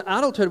mentality. In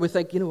adulthood, we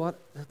think, you know what,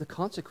 the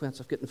consequence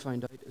of getting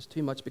found out is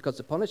too much because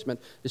the punishment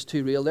is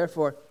too real.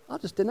 Therefore, I'll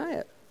just deny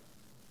it.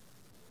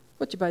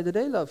 What you buy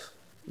today, love?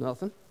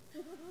 Nothing.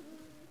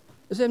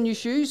 Is them new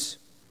shoes?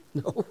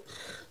 No.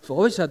 I've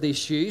always had these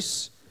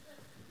shoes.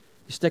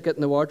 You stick it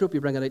in the wardrobe, you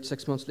bring it out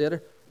 6 months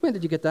later. When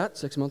did you get that?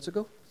 6 months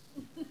ago.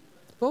 I've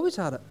always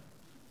had it.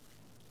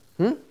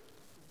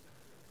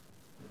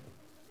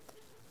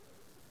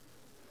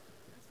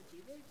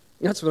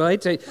 That's what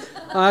I'd say.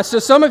 So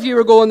some of you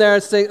were going there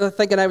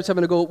thinking I was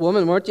having a go at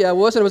women, weren't you? I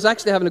wasn't. I was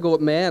actually having a go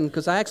at men,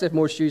 because I actually have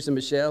more shoes than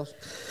Michelle.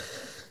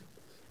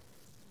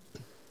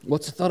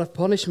 What's the thought of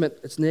punishment?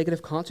 It's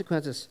negative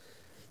consequences.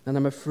 And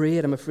I'm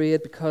afraid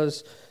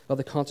because of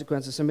the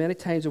consequences. So many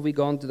times have we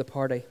gone to the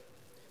party,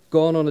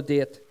 gone on a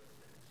date.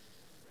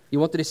 You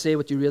wanted to say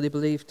what you really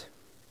believed.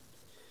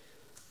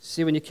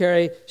 See, when you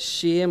carry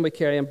shame, we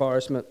carry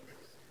embarrassment.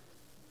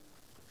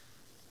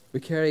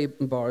 We carry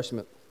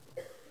embarrassment.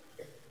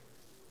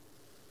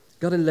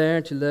 Got to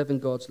learn to live in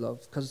God's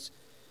love, because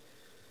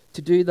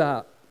to do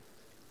that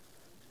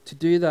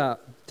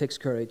takes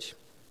courage.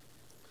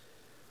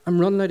 I'm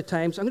running out of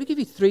time, so I'm going to give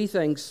you 3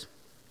 things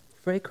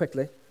very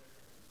quickly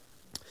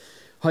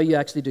how you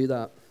actually do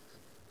that.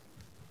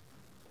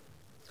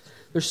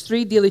 There's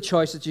 3 daily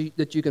choices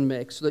that you can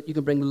make so that you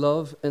can bring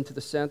love into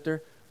the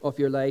center of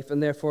your life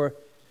and therefore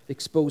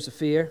expose the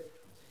fear.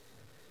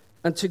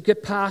 And to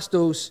get past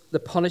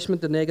the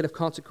punishment, the negative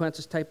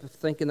consequences type of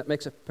thinking that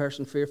makes a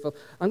person fearful,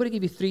 I'm going to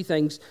give you 3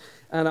 things,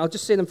 and I'll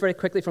just say them very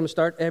quickly from the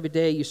start. Every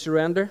day you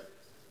surrender,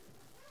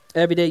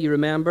 every day you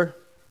remember,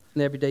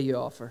 and every day you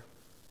offer.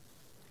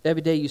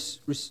 Every day you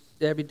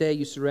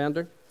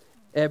surrender,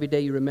 every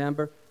day you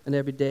remember, and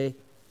every day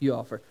you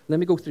offer. Let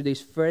me go through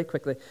these very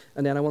quickly,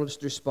 and then I want to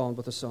just respond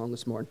with a song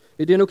this morning.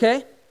 You doing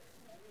okay?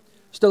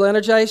 Still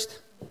energized?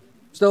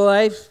 Still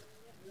alive?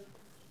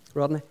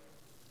 Rodney,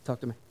 talk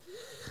to me.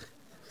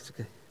 It's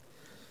okay.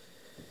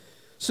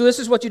 So this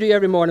is what you do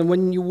every morning.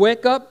 When you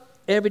wake up,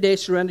 every day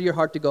surrender your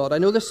heart to God. I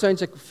know this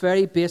sounds like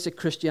very basic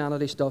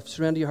Christianity stuff.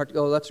 Surrender your heart to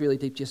God. Oh, that's really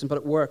deep, Jason, but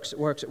it works. It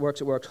works.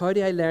 How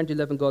do I learn to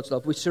live in God's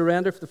love? We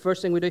surrender. The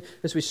first thing we do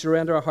is we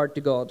surrender our heart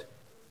to God.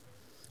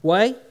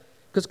 Why?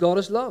 Because God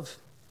is love.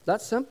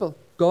 That's simple.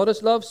 God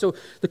is love. So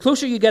the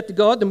closer you get to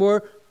God, the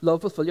more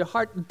love will fill your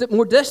heart. The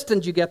more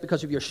distant you get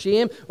because of your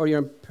shame or your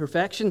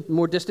imperfection, the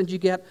more distant you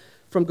get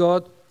from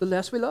God, the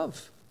less we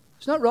love.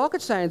 It's not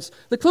rocket science.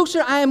 The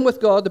closer I am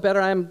with God, the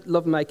better I'm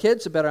loving my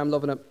kids, the better I'm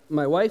loving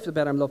my wife, the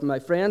better I'm loving my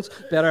friends,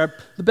 the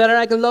better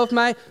I can love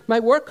my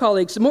work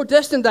colleagues. The more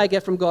distant I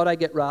get from God, I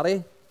get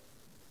ratty.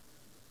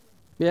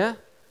 Yeah?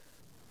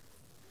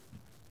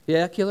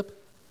 Yeah, Caleb?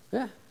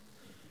 Yeah.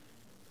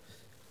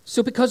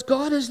 So because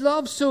God is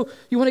love, so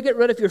you want to get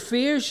rid of your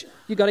fears,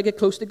 you got to get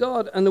close to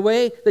God. And the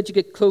way that you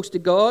get close to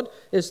God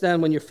is then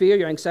when your fear,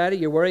 your anxiety,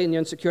 your worry, and your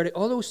insecurity,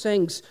 all those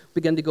things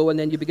begin to go, and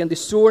then you begin to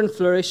soar and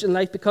flourish in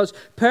life, because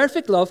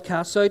perfect love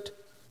casts out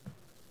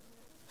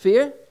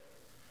fear,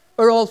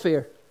 or all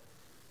fear.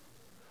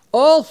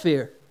 All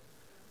fear.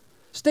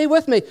 Stay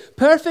with me.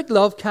 Perfect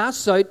love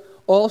casts out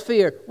all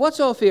fear.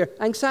 What's all fear?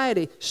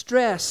 Anxiety,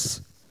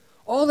 stress.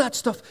 All that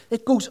stuff,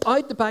 it goes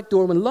out the back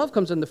door. When love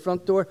comes in the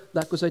front door,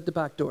 that goes out the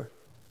back door.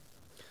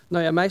 Now,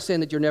 am I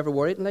saying that you're never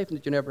worried in life and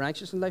that you're never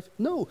anxious in life?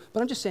 No,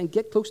 but I'm just saying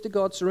get close to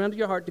God, surrender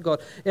your heart to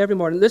God every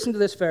morning. Listen to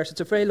this verse. It's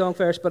a very long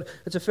verse, but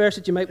it's a verse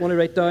that you might want to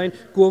write down.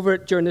 Go over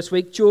it during this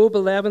week. Job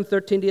 11,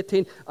 13 to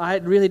 18. I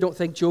really don't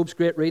think Job's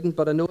great reading,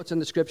 but I know it's in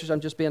the scriptures. I'm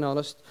just being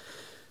honest.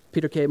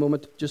 Peter Kay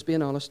moment, just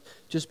being honest,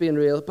 just being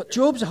real. But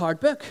Job's a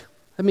hard book.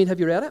 I mean, have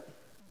you read it?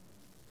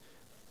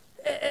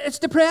 It's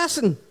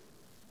depressing.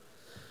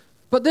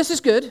 But this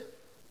is good.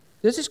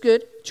 This is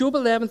good. Job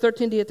 11,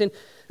 13 to 18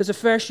 is a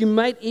verse you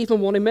might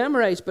even want to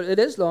memorize, but it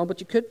is long, but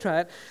you could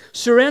try it.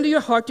 Surrender your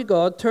heart to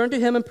God, turn to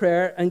Him in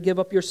prayer, and give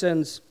up your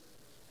sins,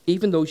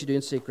 even those you do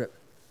in secret.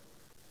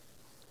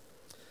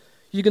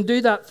 You can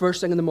do that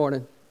first thing in the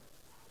morning.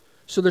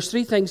 So there's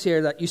three things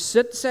here that you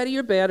sit at the side of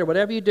your bed or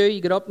whatever you do, you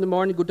get up in the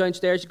morning, you go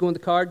downstairs, you go in the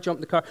car, jump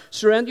in the car,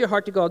 surrender your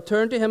heart to God,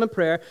 turn to Him in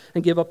prayer,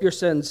 and give up your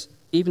sins,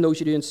 even those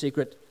you do in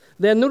secret.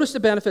 Then notice the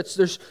benefits.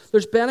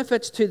 There's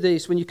benefits to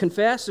these. When you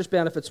confess, there's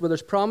benefits. Where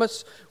there's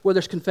promise, where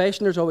there's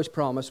confession, there's always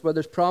promise. Where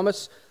there's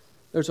promise,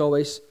 there's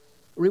always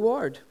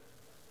reward.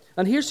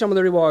 And here's some of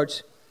the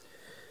rewards.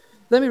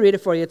 Let me read it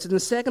for you. It's in the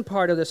second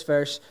part of this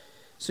verse.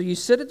 So you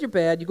sit at your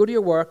bed, you go to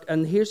your work,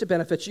 and here's the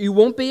benefits. You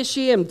won't be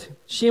ashamed.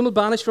 Shame will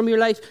vanish from your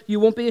life. You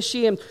won't be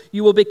ashamed.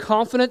 You will be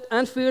confident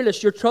and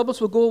fearless. Your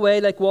troubles will go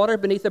away like water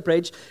beneath a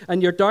bridge,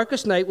 and your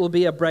darkest night will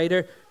be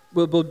brighter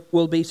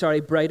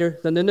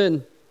than the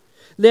noon.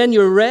 Then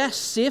you'll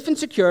rest safe and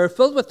secure,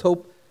 filled with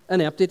hope,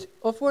 and emptied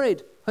of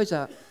worried. How's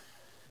that?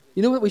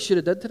 You know what we should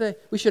have done today?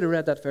 We should have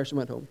read that verse and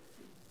went home.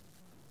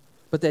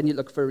 But then you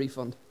look for a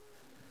refund.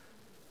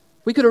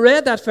 We could have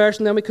read that verse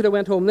and then we could have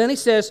went home. Then he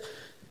says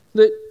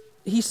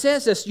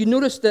this. You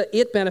notice the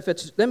 8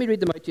 benefits. Let me read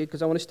them out to you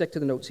because I want to stick to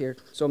the notes here.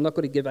 So I'm not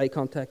going to give eye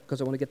contact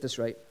because I want to get this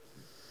right.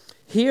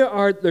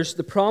 There's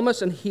the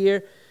promise, and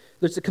here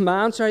there's the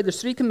command. There's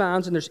 3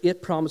 commands and there's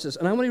 8 promises.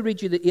 And I want to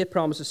read you the 8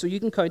 promises so you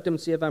can count them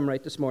and see if I'm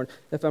right this morning.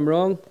 If I'm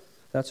wrong,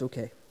 that's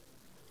okay.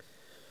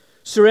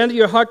 Surrender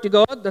your heart to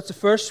God. That's the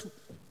first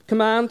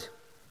command.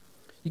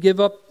 You give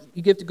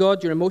to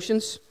God your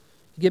emotions.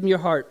 You give Him your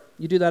heart.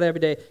 You do that every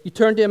day. You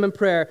turn to Him in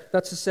prayer.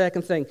 That's the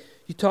second thing.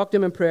 You talk to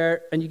Him in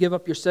prayer and you give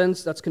up your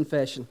sins. That's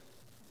confession.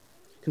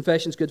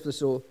 Confession's good for the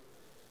soul.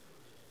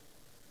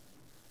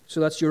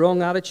 So that's your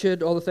wrong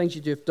attitude, all the things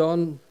you've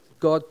done.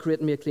 God,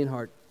 create me a clean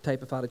heart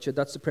type of attitude.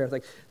 That's the prayer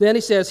thing. Then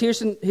he says, here's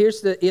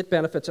the 8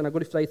 benefits, and I'm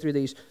going to fly through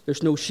these.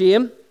 There's no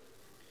shame.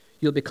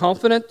 You'll be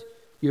confident.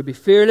 You'll be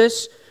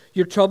fearless.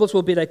 Your troubles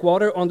will be like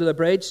water under the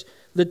bridge.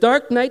 The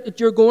dark night that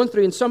you're going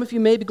through, and some of you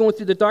may be going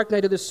through the dark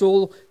night of the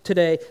soul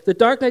today, the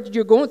dark night that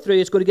you're going through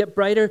is going to get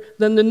brighter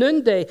than the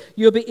noonday.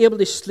 You'll be able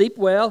to sleep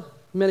well.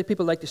 Many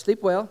people like to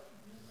sleep well.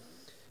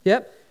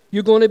 Yep.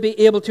 You're going to be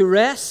able to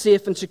rest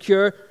safe and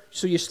secure,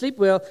 so you sleep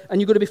well, and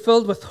you're going to be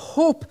filled with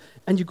hope,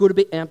 and you're going to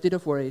be emptied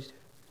of worries.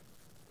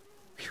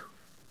 Whew.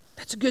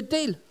 That's a good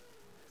deal.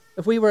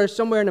 If we were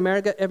somewhere in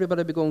America, everybody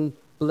would be going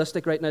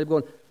ballistic right now. They'd be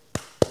going,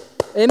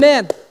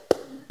 amen.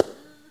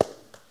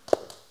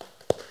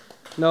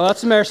 No,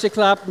 that's a mercy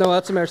clap. No,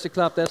 that's a mercy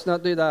clap. Let's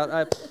not do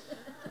that.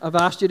 I've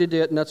asked you to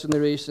do it, and that's the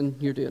reason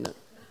you're doing it.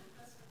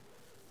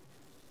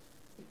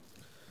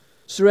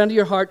 Surrender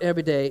your heart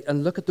every day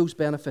and look at those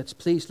benefits.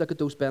 Please look at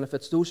those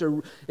benefits.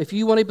 If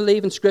you want to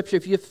believe in Scripture,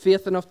 if you have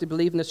faith enough to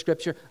believe in the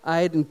Scripture,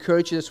 I'd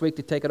encourage you this week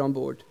to take it on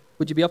board.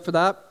 Would you be up for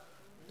that?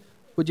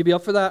 Would you be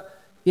up for that?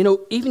 You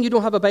know, even you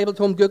don't have a Bible at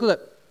home, Google it.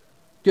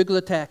 Google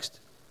a text.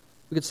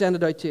 We could send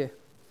it out to you.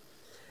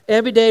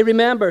 Every day,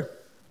 remember.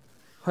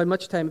 How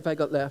much time have I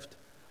got left?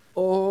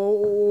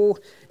 Oh,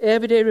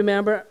 every day,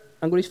 remember.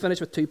 I'm going to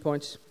finish with 2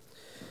 points.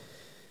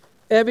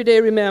 Every day,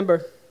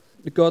 remember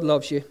that God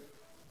loves you.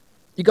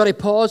 You've got to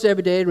pause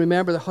every day and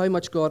remember how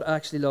much God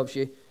actually loves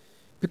you.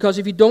 Because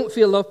if you don't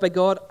feel loved by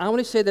God, I want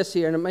to say this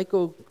here, and it might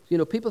go,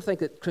 people think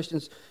that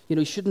Christians,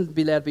 shouldn't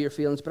be led by your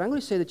feelings, but I'm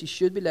going to say that you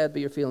should be led by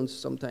your feelings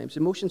sometimes.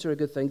 Emotions are a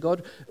good thing.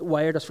 God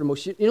wired us for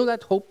emotions. You know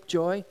that hope,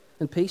 joy,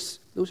 and peace?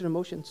 Those are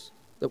emotions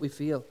that we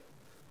feel.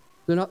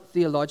 They're not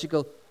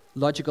theological,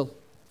 logical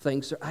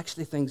things. They're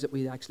actually things that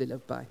we actually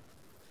live by.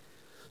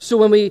 So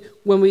when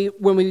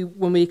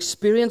we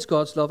experience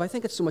God's love, I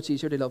think it's so much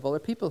easier to love other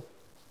people.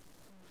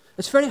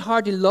 It's very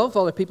hard to love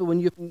other people when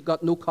you've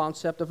got no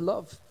concept of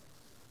love.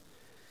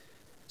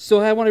 So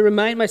I want to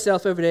remind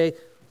myself every day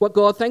what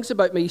God thinks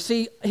about me.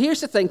 See, here's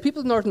the thing.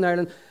 People in Northern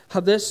Ireland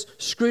have this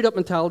screwed up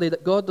mentality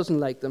that God doesn't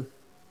like them.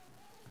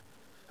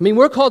 I mean,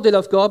 we're called to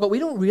love God, but we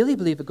don't really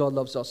believe that God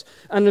loves us.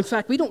 And in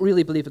fact, we don't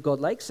really believe that God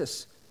likes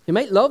us. He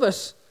might love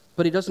us,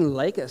 but He doesn't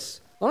like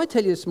us. I want to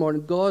tell you this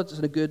morning, God's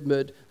in a good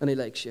mood and He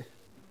likes you.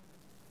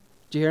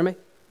 Do you hear me?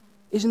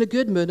 He's in a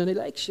good mood and He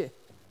likes you.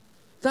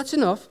 That's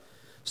enough.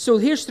 So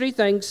here's 3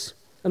 things,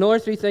 another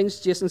 3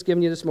 things Jason's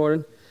given you this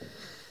morning,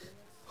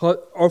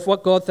 of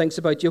what God thinks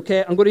about you,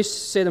 okay? I'm going to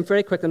say them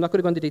very quickly. I'm not going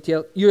to go into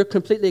detail. You're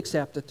completely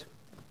accepted.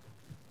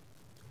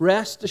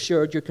 Rest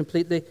assured, you're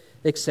completely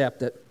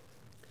accepted.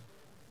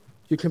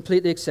 You're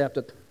completely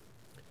accepted.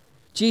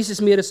 Jesus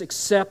made us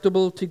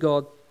acceptable to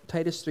God.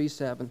 Titus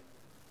 3:7.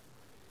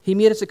 He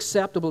made us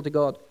acceptable to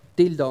God.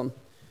 Deal done.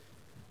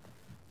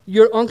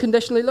 You're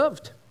unconditionally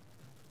loved.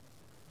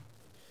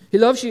 He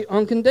loves you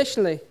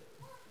unconditionally.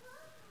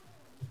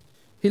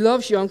 He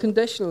loves you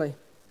unconditionally.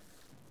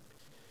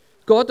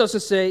 God doesn't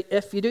say,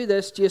 if you do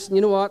this, Jason,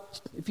 you know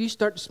what? If you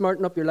start to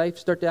smarten up your life,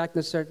 start to act in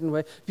a certain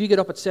way, if you get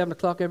up at 7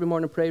 o'clock every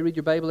morning and pray, read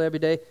your Bible every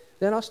day,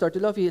 then I'll start to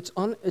love you.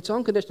 It's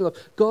unconditional love.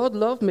 God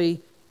loved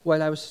me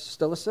while I was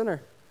still a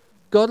sinner.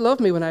 God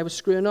loved me when I was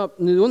screwing up.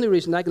 And the only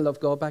reason I can love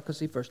God back is because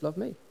he first loved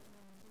me.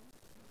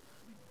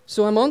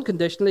 So I'm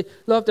unconditionally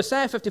loved.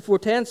 Isaiah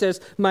 54:10 says,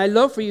 my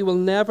love for you will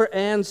never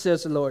end,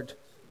 says the Lord.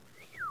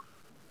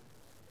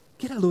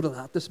 Get a load of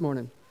that this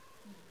morning.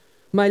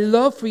 My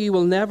love for you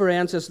will never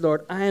end, says the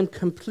Lord. I am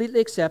completely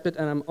accepted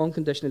and I'm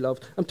unconditionally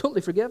loved. I'm totally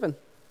forgiven.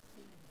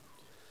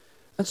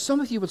 And some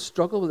of you will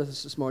struggle with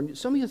this morning.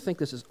 Some of you think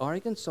this is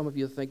arrogant. Some of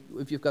you think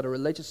if you've got a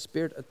religious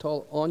spirit at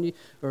all on you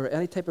or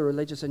any type of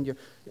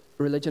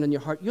religion in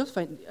your heart, you'll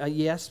find,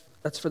 yes,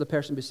 that's for the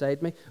person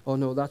beside me. Oh,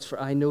 no, that's for,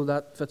 I know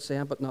that fits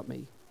them, but not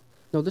me.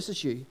 No, this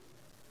is you.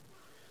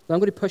 Now I'm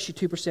going to push you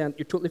 2%.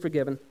 You're totally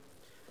forgiven.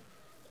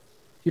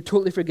 You're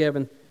totally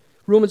forgiven.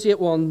 Romans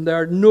 8:1, there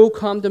are no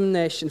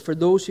condemnation for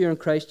those who are in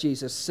Christ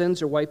Jesus.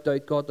 Sins are wiped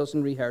out. God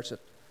doesn't rehearse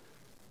it.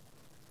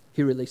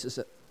 He releases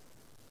it.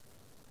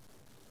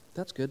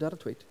 That's good, that'll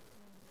tweet.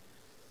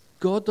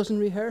 God doesn't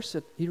rehearse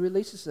it. He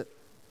releases it.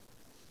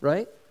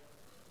 Right?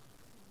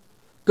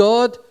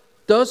 God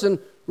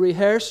doesn't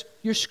rehearse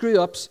your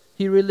screw-ups.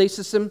 He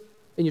releases them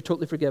and you're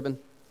totally forgiven.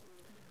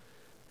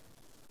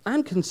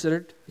 I'm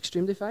considered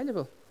extremely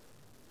valuable.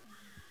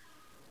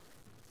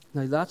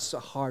 Now that's a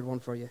hard one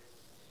for you.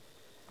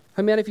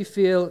 How many of you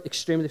feel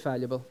extremely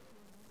valuable?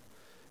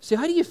 See,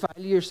 how do you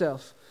value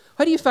yourself?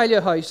 How do you value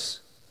a house?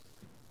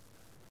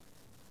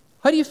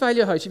 How do you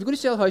value a house? If you're going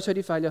to sell a house, how do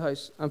you value a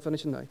house? I'm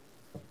finishing now.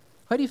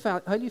 How do you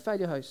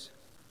value a house?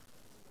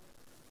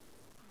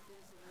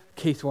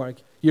 Keith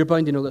Warwick, you're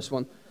bound to know this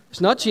one.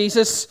 It's not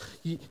Jesus.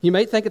 You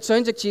might think it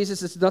sounds like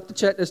Jesus.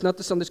 It's not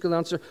the Sunday school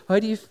answer. How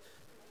do you?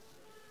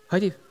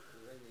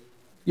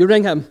 You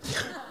ring him.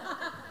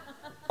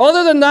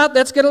 Other than that,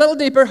 let's get a little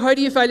deeper. How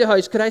do you value a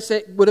house? Could I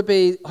say, would it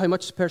be how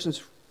much the person's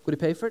going to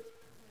pay for it?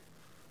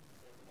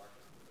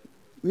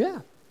 Yeah.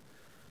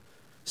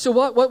 So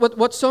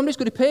what somebody's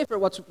going to pay for it,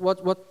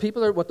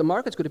 what the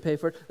market's going to pay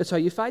for it, it's how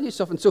you value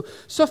something. So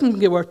something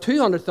can get worth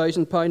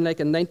 £200,000 like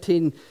in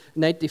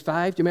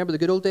 1995. Do you remember the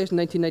good old days in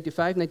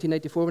 1995,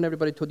 1994 when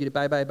everybody told you to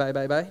buy?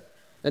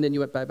 And then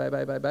you went buy.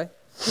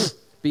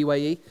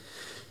 BYE.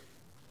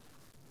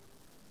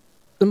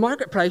 The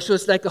market price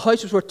was like the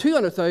house was worth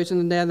 200,000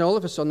 and then all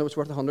of a sudden it was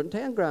worth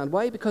 110 grand.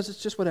 Why? Because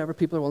it's just whatever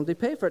people are willing to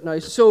pay for it now.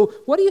 So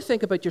what do you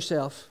think about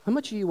yourself? How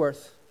much are you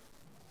worth?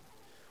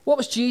 What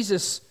was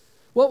Jesus?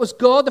 What was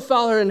God the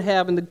Father in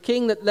heaven, the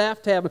King that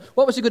left heaven?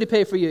 What was he going to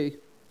pay for you?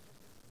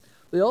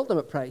 The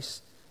ultimate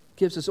price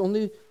gives his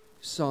only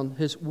Son,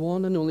 his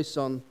one and only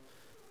Son.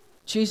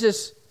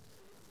 Jesus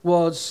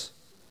was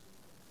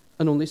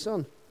an only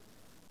Son.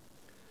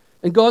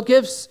 And God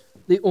gives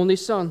the only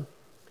Son.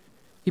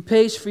 He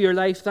pays for your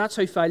life. That's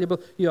how valuable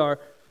you are.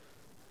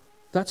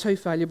 That's how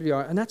valuable you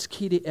are. And that's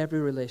key to every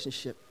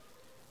relationship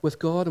with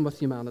God and with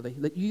humanity.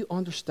 That you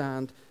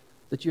understand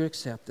that you're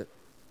accepted.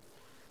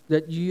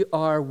 That you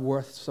are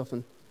worth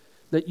something.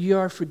 That you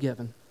are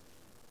forgiven.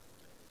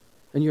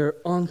 And you're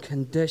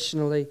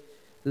unconditionally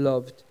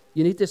loved.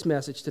 You need this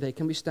message today.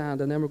 Can we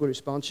stand? And then we're going to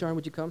respond. Sharon,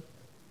 would you come?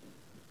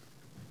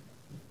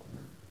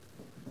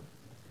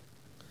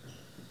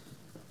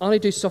 I'm going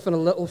to do something a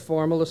little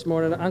formal this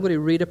morning. I'm going to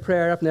read a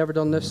prayer. I've never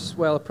done this.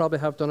 Well, I probably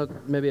have done it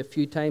maybe a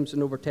few times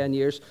in over 10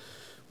 years.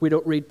 We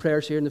don't read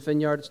prayers here in the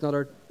Vineyard. It's not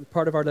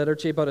part of our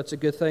liturgy, but it's a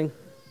good thing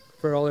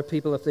for other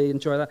people if they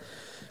enjoy that.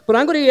 But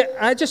I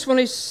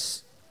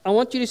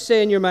want you to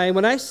say in your mind,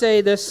 when I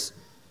say this,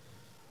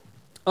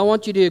 I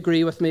want you to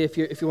agree with me if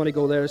you want to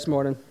go there this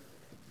morning.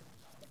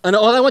 And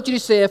all I want you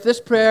to say, if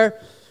this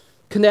prayer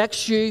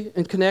connects you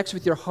and connects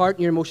with your heart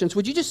and your emotions,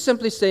 would you just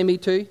simply say me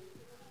too?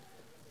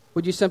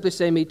 Would you simply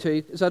say me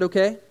too? Is that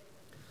okay?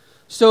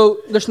 So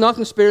there's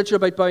nothing spiritual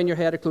about bowing your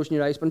head or closing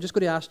your eyes, but I'm just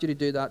going to ask you to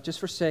do that just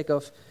for sake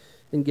of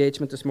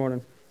engagement this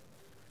morning.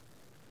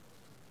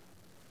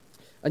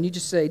 And you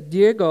just say,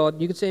 Dear God,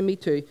 you can say me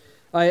too,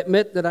 I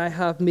admit that I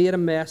have made a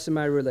mess in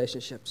my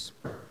relationships.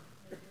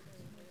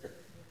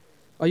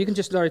 Or you can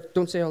just, Larry,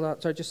 don't say all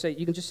that. Sorry,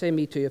 you can just say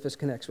me too if this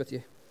connects with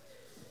you.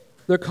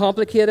 They're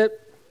complicated.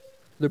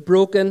 They're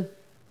broken.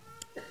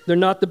 They're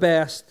not the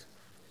best.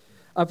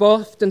 I've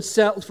often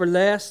settled for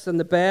less than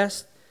the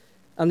best,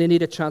 and they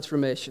need a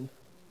transformation.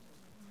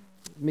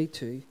 Me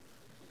too.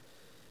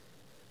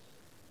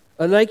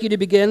 I'd like you to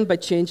begin by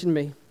changing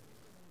me.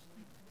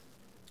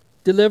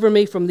 Deliver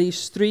me from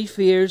these 3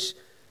 fears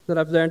that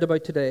I've learned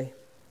about today.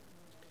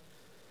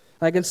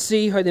 I can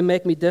see how they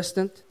make me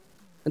distant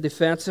and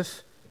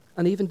defensive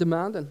and even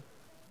demanding.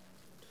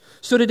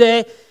 So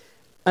today,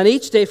 and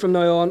each day from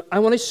now on, I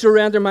want to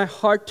surrender my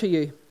heart to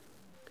you.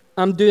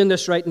 I'm doing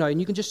this right now,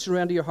 and you can just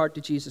surrender your heart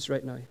to Jesus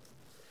right now.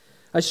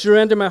 I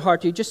surrender my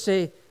heart to you. Just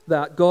say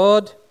that.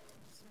 God,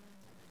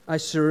 I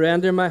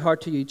surrender my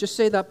heart to you. Just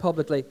say that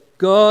publicly.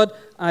 God,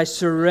 I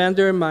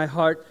surrender my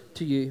heart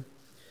to you.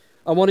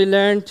 I want to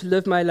learn to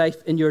live my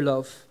life in your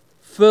love,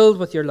 filled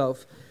with your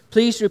love.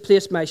 Please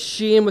replace my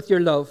shame with your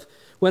love.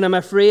 When I'm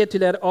afraid to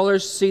let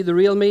others see the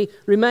real me,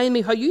 remind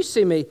me how you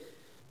see me.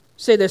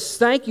 Say this,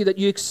 thank you that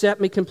you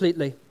accept me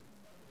completely.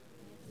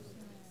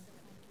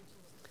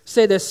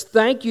 Say this,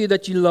 thank you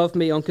that you love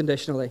me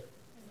unconditionally.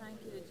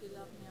 Thank you that you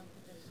love me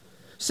unconditionally.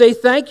 Say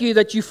thank you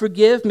that you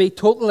forgive me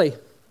totally.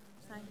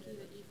 Thank you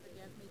that you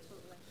forgive me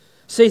totally.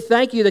 Say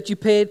thank you that you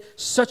paid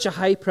such a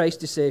high price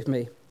to save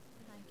me.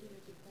 Thank you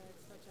that you paid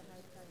such a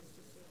high price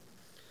to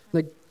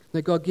save me.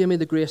 Now God, give me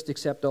the grace to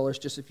accept others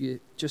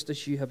just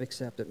as you have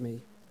accepted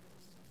me.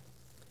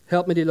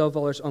 Help me to love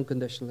others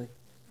unconditionally,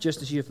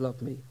 just as you have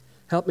loved me.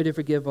 Help me to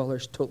forgive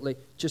others totally,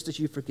 just as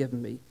you've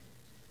forgiven me.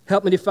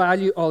 Help me to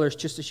value others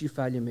just as you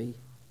value me.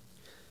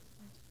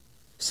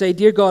 Say,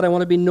 dear God, I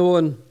want to be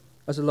known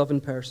as a loving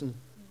person.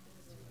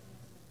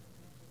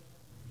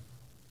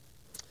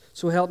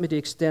 So help me to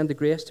extend the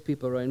grace to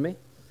people around me,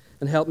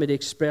 and help me to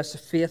express the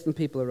faith in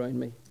people around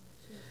me.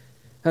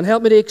 And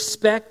help me to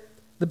expect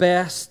the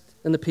best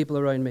in the people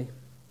around me.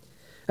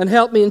 And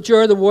help me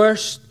endure the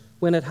worst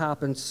when it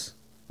happens.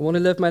 I want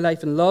to live my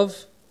life in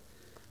love,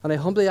 and I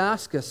humbly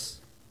ask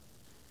us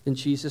in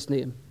Jesus'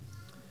 name.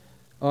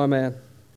 Amen.